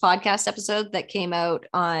last podcast episode that came out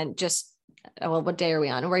on what day are we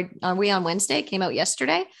on? Are we on Wednesday? Came out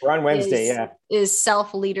yesterday. We're on Wednesday. Is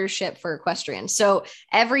self-leadership for equestrian. So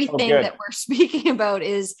everything that we're speaking about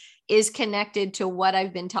is connected to what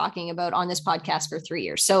I've been talking about on this podcast for 3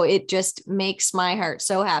 years. So it just makes my heart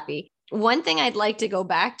so happy. one thing I'd like to go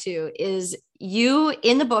back to is you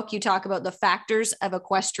in the book, you talk about the factors of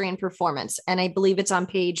equestrian performance. And I believe it's on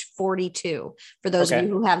page 42. For those of you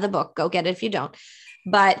who have the book, go get it if you don't.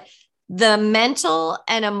 But the mental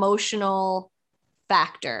and emotional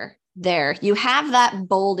factor there, you have that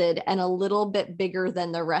bolded and a little bit bigger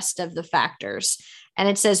than the rest of the factors. And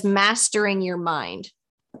it says mastering your mind.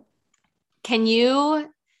 Can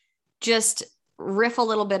you just riff a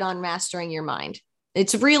little bit on mastering your mind?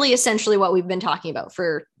 It's really essentially what we've been talking about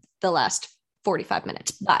for the last 45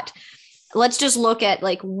 minutes, but let's just look at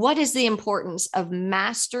like, what is the importance of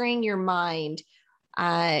mastering your mind?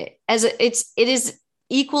 It is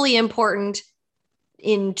equally important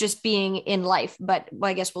in just being in life, but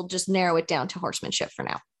I guess we'll just narrow it down to horsemanship for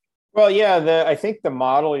now. Well, yeah, I think the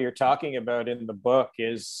model you're talking about in the book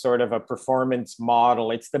is sort of a performance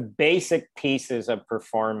model. It's the basic pieces of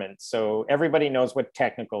performance. So everybody knows what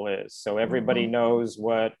technical is. So everybody knows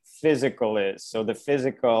what physical is. So the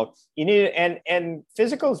physical, you need, and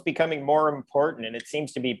physical is becoming more important, and it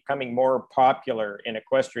seems to be becoming more popular in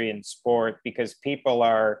equestrian sport because people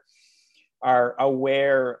are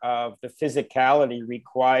aware of the physicality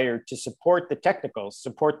required to support the technicals,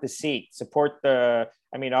 support the seat,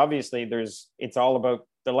 obviously it's all about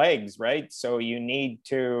the legs, right? So you need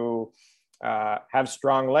to have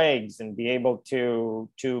strong legs and be able to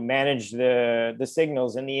manage the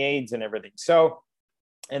signals and the aids and everything. So,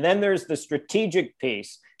 and then there's the strategic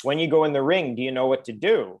piece. When you go in the ring, do you know what to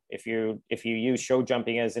do? If you use show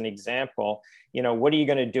jumping as an example, what are you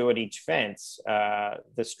going to do at each fence?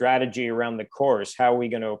 The strategy around the course, how are we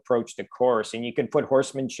going to approach the course? And you can put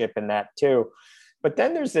horsemanship in that too. But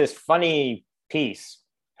then there's this funny piece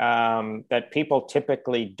that people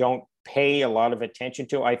typically don't pay a lot of attention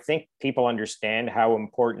to. I think people understand how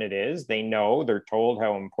important it is. They know, they're told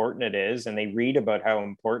how important it is, and they read about how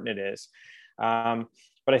important it is.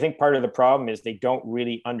 But I think part of the problem is they don't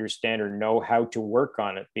really understand or know how to work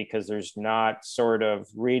on it because there's not sort of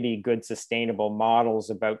really good sustainable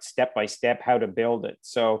models about step-by-step how to build it.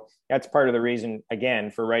 So that's part of the reason,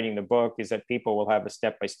 again, for writing the book is that people will have a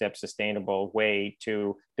step-by-step sustainable way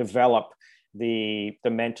to develop the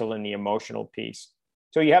mental and the emotional piece.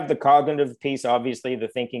 So you have the cognitive piece, obviously, the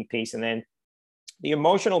thinking piece, and then the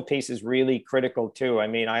emotional piece is really critical too. I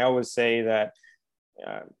mean, I always say that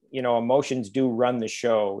emotions do run the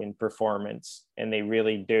show in performance, and they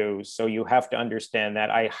really do. So you have to understand that.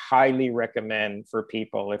 I highly recommend for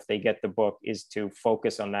people, if they get the book, is to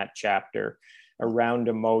focus on that chapter around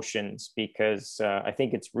emotions, because I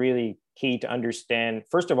think it's really key to understand,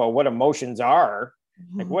 first of all, what emotions are.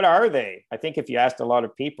 Like, what are they? I think if you asked a lot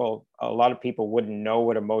of people wouldn't know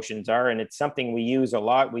what emotions are. And it's something we use a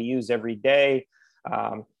lot. We use every day.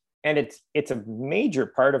 And it's a major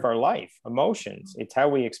part of our life, emotions. It's how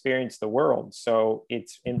we experience the world. So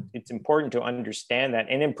it's important to understand that.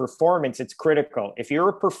 And in performance, it's critical. If you're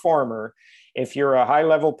a performer, if you're a high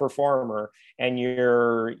level performer and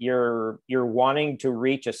you're wanting to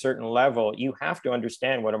reach a certain level, you have to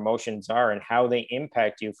understand what emotions are and how they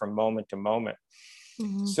impact you from moment to moment.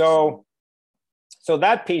 Mm-hmm. So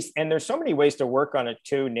that piece, and there's so many ways to work on it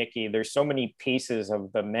too, Nikki. There's so many pieces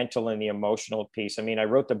of the mental and the emotional piece. I mean, I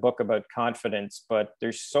wrote the book about confidence, but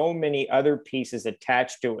there's so many other pieces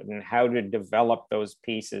attached to it and how to develop those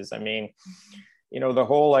pieces. I mean, the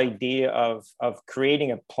whole idea of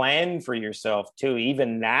creating a plan for yourself too,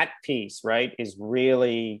 even that piece, right, is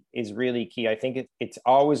really key. I think it's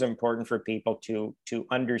always important for people to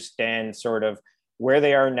understand sort of where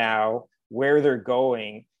they are now, where they're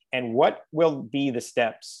going, and what will be the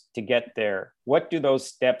steps to get there. What do those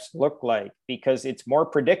steps look like? Because it's more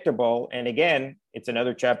predictable. And again, it's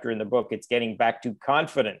another chapter in the book. It's getting back to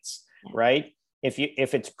confidence, right? If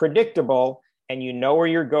it's predictable and you know where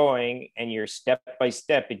you're going and you're step by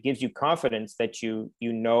step, it gives you confidence that you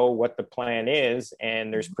know what the plan is,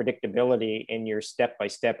 and there's predictability in your step by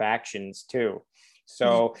step actions too.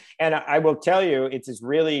 So, and I will tell you, it's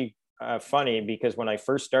really funny, because when I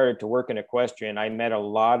first started to work in equestrian, I met a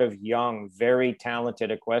lot of young, very talented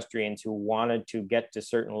equestrians who wanted to get to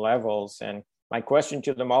certain levels. And my question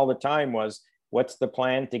to them all the time was, what's the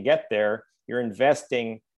plan to get there? You're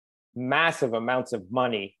investing massive amounts of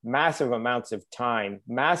money, massive amounts of time,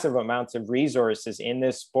 massive amounts of resources in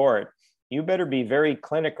this sport. You better be very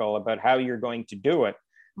clinical about how you're going to do it.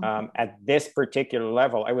 At this particular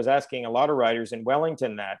level. I was asking a lot of riders in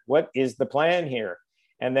Wellington what is the plan here?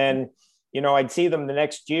 And then, I'd see them the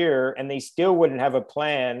next year and they still wouldn't have a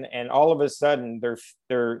plan. And all of a sudden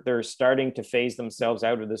they're starting to phase themselves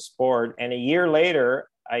out of the sport. And a year later,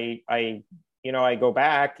 I go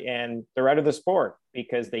back and they're out of the sport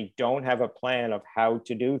because they don't have a plan of how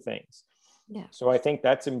to do things. Yeah. So I think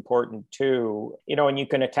that's important too, and you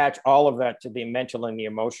can attach all of that to the mental and the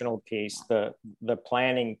emotional piece, the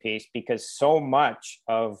planning piece, because so much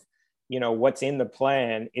of, what's in the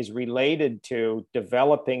plan is related to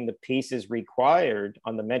developing the pieces required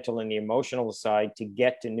on the mental and the emotional side to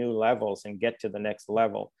get to new levels and get to the next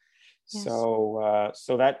level. Yes.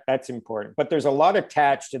 So that's important, but there's a lot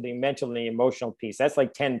attached to the mental and the emotional piece. That's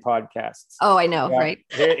like 10 podcasts. Oh, I know. Yeah. Right.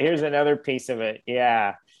 Here's another piece of it.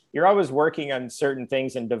 Yeah. You're always working on certain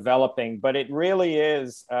things and developing, but it really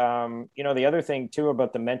is, the other thing too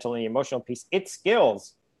about the mental and the emotional piece, it's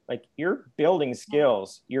skills. Like you're building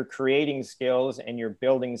skills, you're creating skills, and you're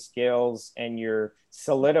building skills, and you're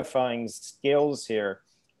solidifying skills here.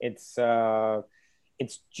 It's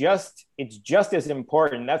just as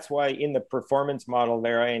important. That's why in the performance model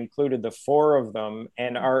there, I included the 4 of them.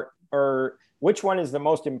 And which one is the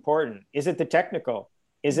most important? Is it the technical?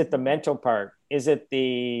 Is it the mental part? Is it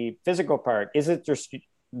the physical part? Is it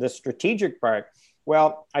the strategic part?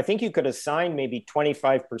 Well, I think you could assign maybe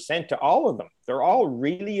 25% to all of them. They're all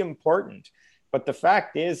really important. But the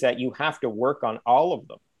fact is that you have to work on all of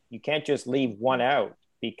them. You can't just leave one out,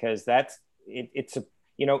 because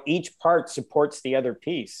each part supports the other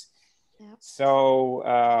piece. Yep.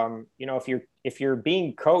 So, if you're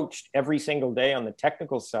being coached every single day on the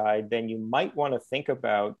technical side, then you might want to think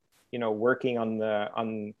about, working on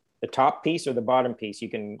the top piece or the bottom piece. You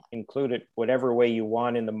can include it whatever way you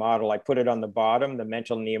want in the model. I put it on the bottom, the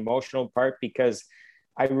mental and the emotional part, because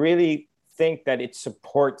I really think that it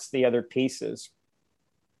supports the other pieces.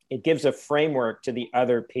 It gives a framework to the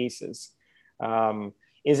other pieces.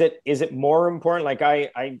 Is it more important? Like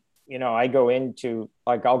I'll go into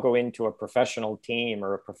a professional team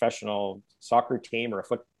or a professional soccer team or a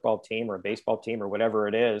football team or a baseball team or whatever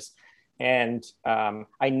it is. And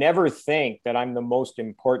I never think that I'm the most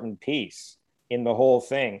important piece in the whole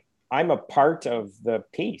thing. I'm a part of the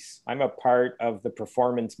piece. I'm a part of the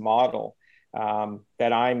performance model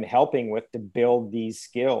that I'm helping with to build these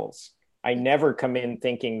skills. I never come in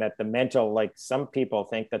thinking that the mental, like some people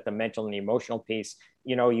think that the mental and the emotional piece,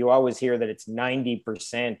 you always hear that it's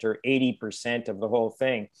 90% or 80% of the whole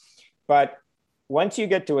thing. But once you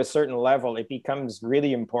get to a certain level, it becomes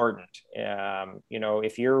really important.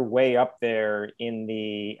 If you're way up there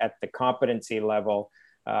at the competency level,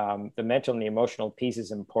 the mental and the emotional piece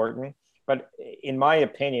is important. But in my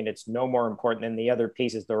opinion, it's no more important than the other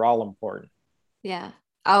pieces. They're all important. Yeah.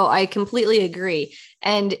 Oh, I completely agree.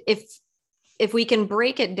 And if we can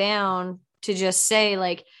break it down to just say,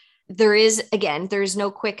 like, there's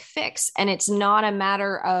no quick fix, and it's not a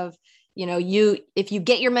matter of, if you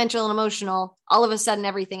get your mental and emotional, all of a sudden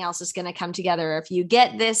everything else is going to come together. If you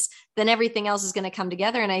get this, then everything else is going to come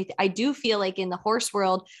together. And I do feel like in the horse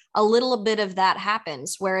world, a little bit of that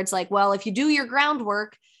happens, where it's like, well, if you do your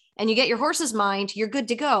groundwork and you get your horse's mind, you're good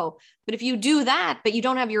to go. But if you do that, but you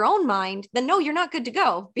don't have your own mind, then no, you're not good to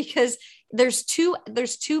go, because there's two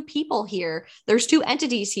people here. There's 2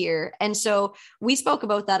 entities here. And so we spoke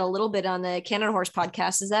about that a little bit on the Canada Horse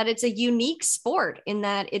podcast, is that it's a unique sport in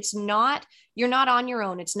that you're not on your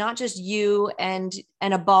own. It's not just you and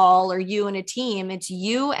a ball, or you and a team. It's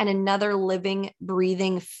you and another living,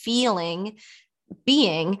 breathing, feeling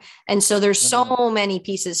being. And so there's so many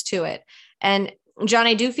pieces to it. And John,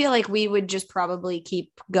 I do feel like we would just probably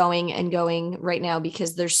keep going and going right now,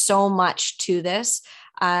 because there's so much to this.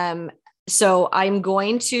 So I'm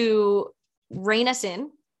going to rein us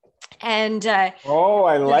in. And I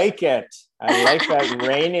like it. I like that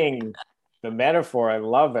reining, the metaphor. I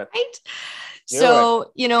love it. Right.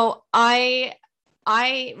 So,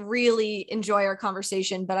 I really enjoy our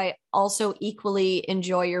conversation, but I also equally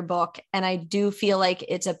enjoy your book. And I do feel like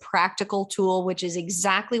it's a practical tool, which is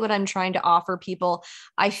exactly what I'm trying to offer people.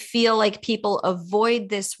 I feel like people avoid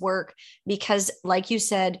this work because, like you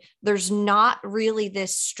said, there's not really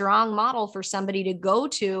this strong model for somebody to go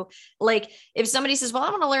to. Like if somebody says, well,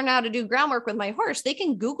 I want to learn how to do groundwork with my horse, they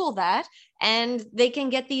can Google that and they can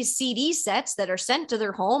get these CD sets that are sent to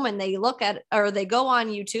their home, and they look at, or they go on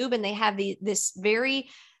YouTube and they have this very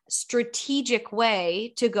strategic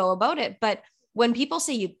way to go about it. But when people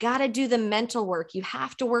say you got to do the mental work, you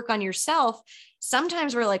have to work on yourself,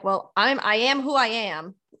 sometimes we're like, well, I am who I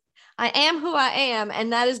am. I am who I am.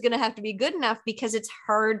 And that is going to have to be good enough, because it's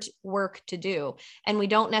hard work to do. And we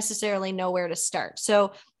don't necessarily know where to start.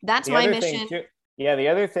 So that's my mission. The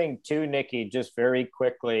other thing too, Nikki, just very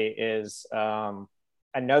quickly, is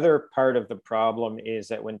another part of the problem is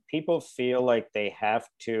that when people feel like they have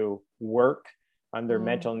to work on their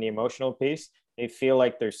mental and the emotional piece, they feel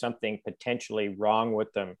like there's something potentially wrong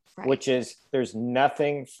with them, which is, there's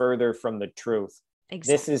nothing further from the truth.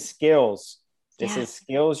 Exactly. This is skills. This is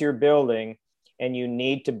skills you're building, and you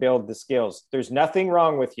need to build the skills. There's nothing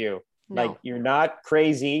wrong with you. No. Like, you're not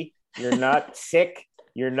crazy. You're not sick.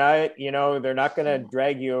 You're not, they're not going to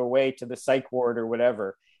drag you away to the psych ward or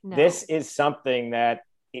whatever. No. This is something that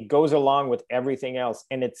it goes along with everything else,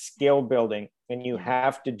 and it's skill building, and you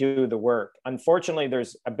have to do the work. Unfortunately,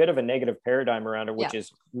 there's a bit of a negative paradigm around it, which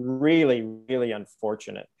is really, really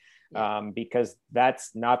unfortunate, because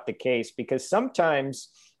that's not the case. Because sometimes,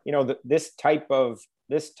 this type of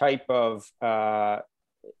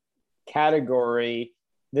category,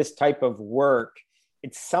 this type of work,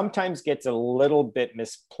 it sometimes gets a little bit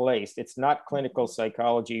misplaced. It's not clinical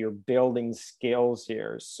psychology. You're building skills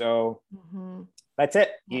here. So that's it.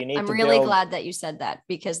 I'm really glad that you said that,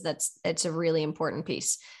 because it's a really important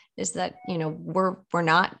piece, is that, we're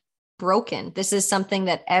not broken. This is something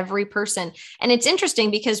that every person, and it's interesting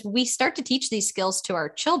because we start to teach these skills to our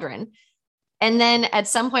children. And then at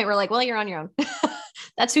some point we're like, well, you're on your own.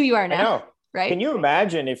 That's who you are now. I know. Right. Can you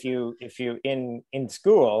imagine if you in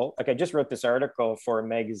school, like I just wrote this article for a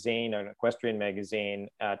magazine, an equestrian magazine,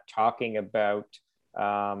 talking about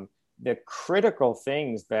the critical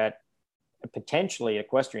things that potentially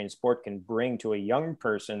equestrian sport can bring to a young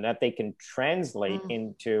person that they can translate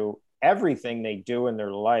into everything they do in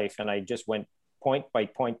their life. And I just went point by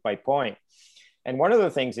point by point. And one of the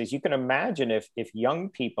things is, you can imagine if young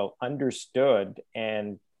people understood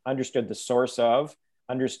the source of,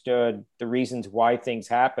 understood the reasons why things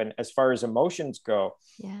happen as far as emotions go.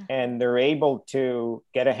 And they're able to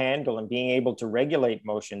get a handle and being able to regulate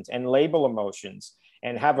emotions and label emotions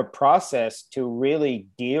and have a process to really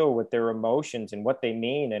deal with their emotions and what they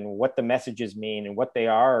mean and what the messages mean and what they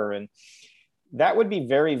are. And that would be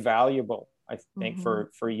very valuable, I think,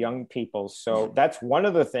 for young people. So that's one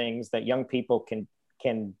of the things that young people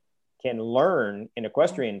can learn in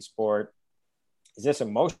equestrian sport, is this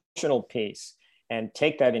emotional piece, and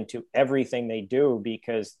take that into everything they do,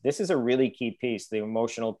 because this is a really key piece, the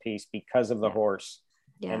emotional piece, because of the horse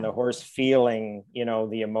and the horse feeling,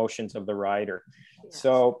 the emotions of the rider.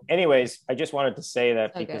 So anyways, I just wanted to say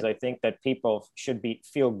that because I think that people should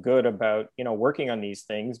feel good about, working on these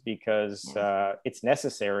things, because it's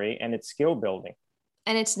necessary and it's skill building.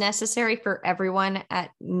 And it's necessary for everyone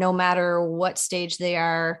at no matter what stage they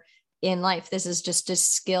are in life. This is just a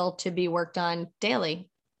skill to be worked on daily,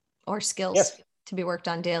 or skills to be worked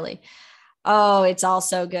on daily. Oh, it's all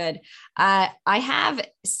so good.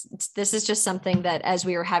 This is just something that, as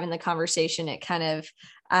we were having the conversation, it kind of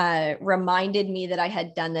reminded me that I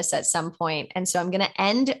had done this at some point. And so I'm going to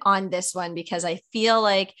end on this one, because I feel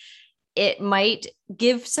like it might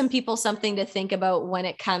give some people something to think about when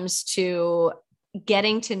it comes to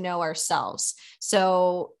getting to know ourselves.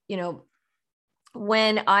 So,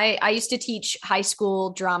 when I used to teach high school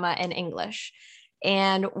drama and English,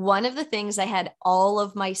 and one of the things I had all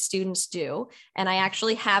of my students do, and I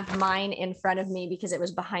actually have mine in front of me because it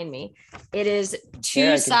was behind me. It is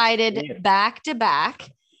two-sided back to back.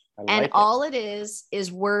 And all it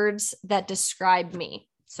is words that describe me.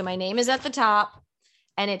 So my name is at the top,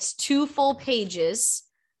 and it's 2 full pages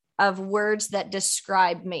of words that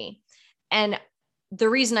describe me. And the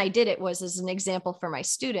reason I did it was as an example for my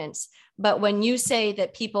students. But when you say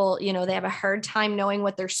that people, they have a hard time knowing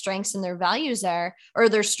what their strengths and their values are, or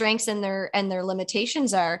their strengths and their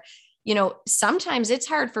limitations are, sometimes it's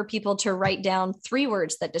hard for people to write down 3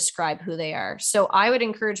 words that describe who they are. So I would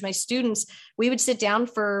encourage my students, we would sit down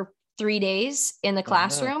for 3 days in the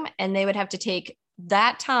classroom, and they would have to take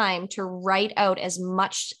that time to write out as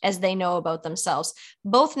much as they know about themselves,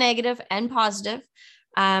 both negative and positive.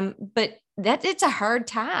 But that it's a hard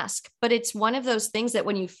task, but it's one of those things that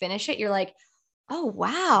when you finish it, you're like, oh,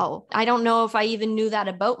 wow. I don't know if I even knew that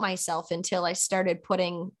about myself until I started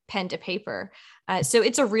putting pen to paper. So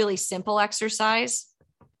it's a really simple exercise,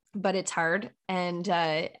 but it's hard, and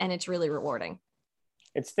it's really rewarding.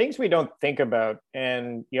 It's things we don't think about.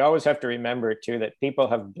 And you always have to remember too, that people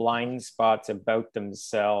have blind spots about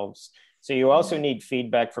themselves. So you also need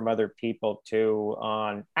feedback from other people too,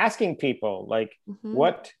 on asking people like,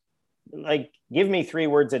 give me 3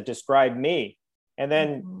 words that describe me, and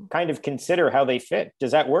then kind of consider how they fit.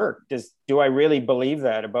 Does that work? Do I really believe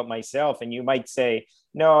that about myself? And you might say,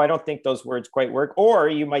 no, I don't think those words quite work. Or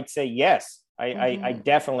you might say, yes, I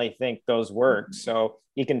definitely think those work. So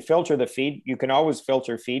you can you can always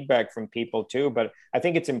filter feedback from people too, but I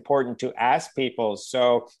think it's important to ask people.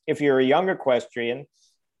 So if you're a young equestrian,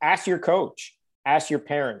 ask your coach, ask your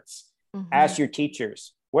parents, ask your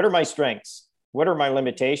teachers, what are my strengths? What are my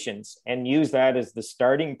limitations? And use that as the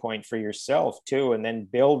starting point for yourself too, and then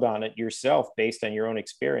build on it yourself based on your own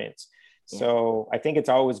experience. So I think it's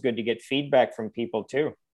always good to get feedback from people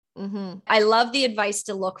too. I love the advice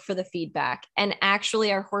to look for the feedback. And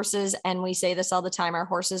actually our horses, and we say this all the time, our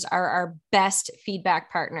horses are our best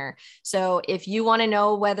feedback partner. So if you want to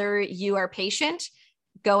know whether you are patient,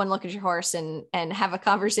 go and look at your horse and have a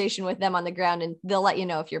conversation with them on the ground, and they'll let you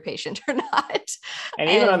know if you're patient or not. And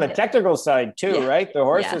even on the technical side too, right? The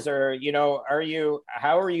horses are,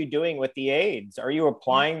 how are you doing with the aids? Are you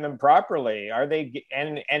applying them properly? Are they,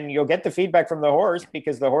 and you'll get the feedback from the horse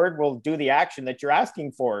because the horse will do the action that you're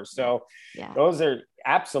asking for. So those are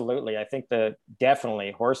absolutely, I think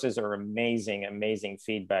definitely horses are amazing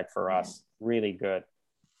feedback for us. Really good.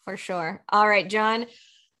 For sure. All right, John.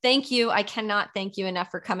 Thank you. I cannot thank you enough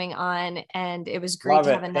for coming on. And it was great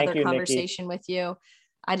to have another conversation with you.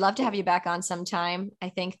 I'd love to have you back on sometime. I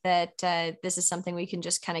think that this is something we can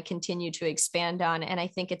just kind of continue to expand on. And I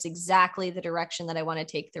think it's exactly the direction that I want to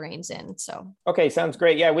take the reins in. So, okay. Sounds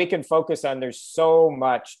great. Yeah. We can focus on, there's so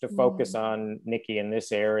much to focus on, Nikki, in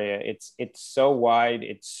this area. It's so wide.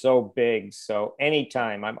 It's so big. So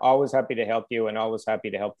anytime, I'm always happy to help you and always happy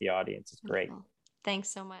to help the audience. It's great.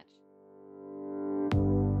 Thanks so much.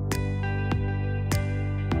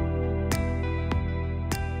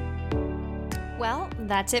 Well,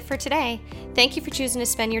 that's it for today. Thank you for choosing to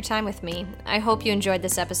spend your time with me. I hope you enjoyed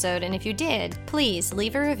this episode, and if you did, please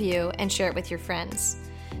leave a review and share it with your friends.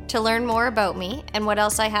 To learn more about me and what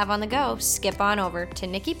else I have on the go, skip on over to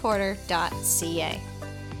nikkiporter.ca.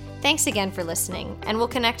 Thanks again for listening, and we'll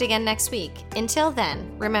connect again next week. Until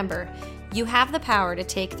then, remember, you have the power to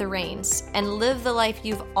take the reins and live the life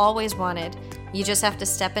you've always wanted. You just have to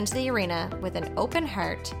step into the arena with an open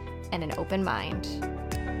heart and an open mind.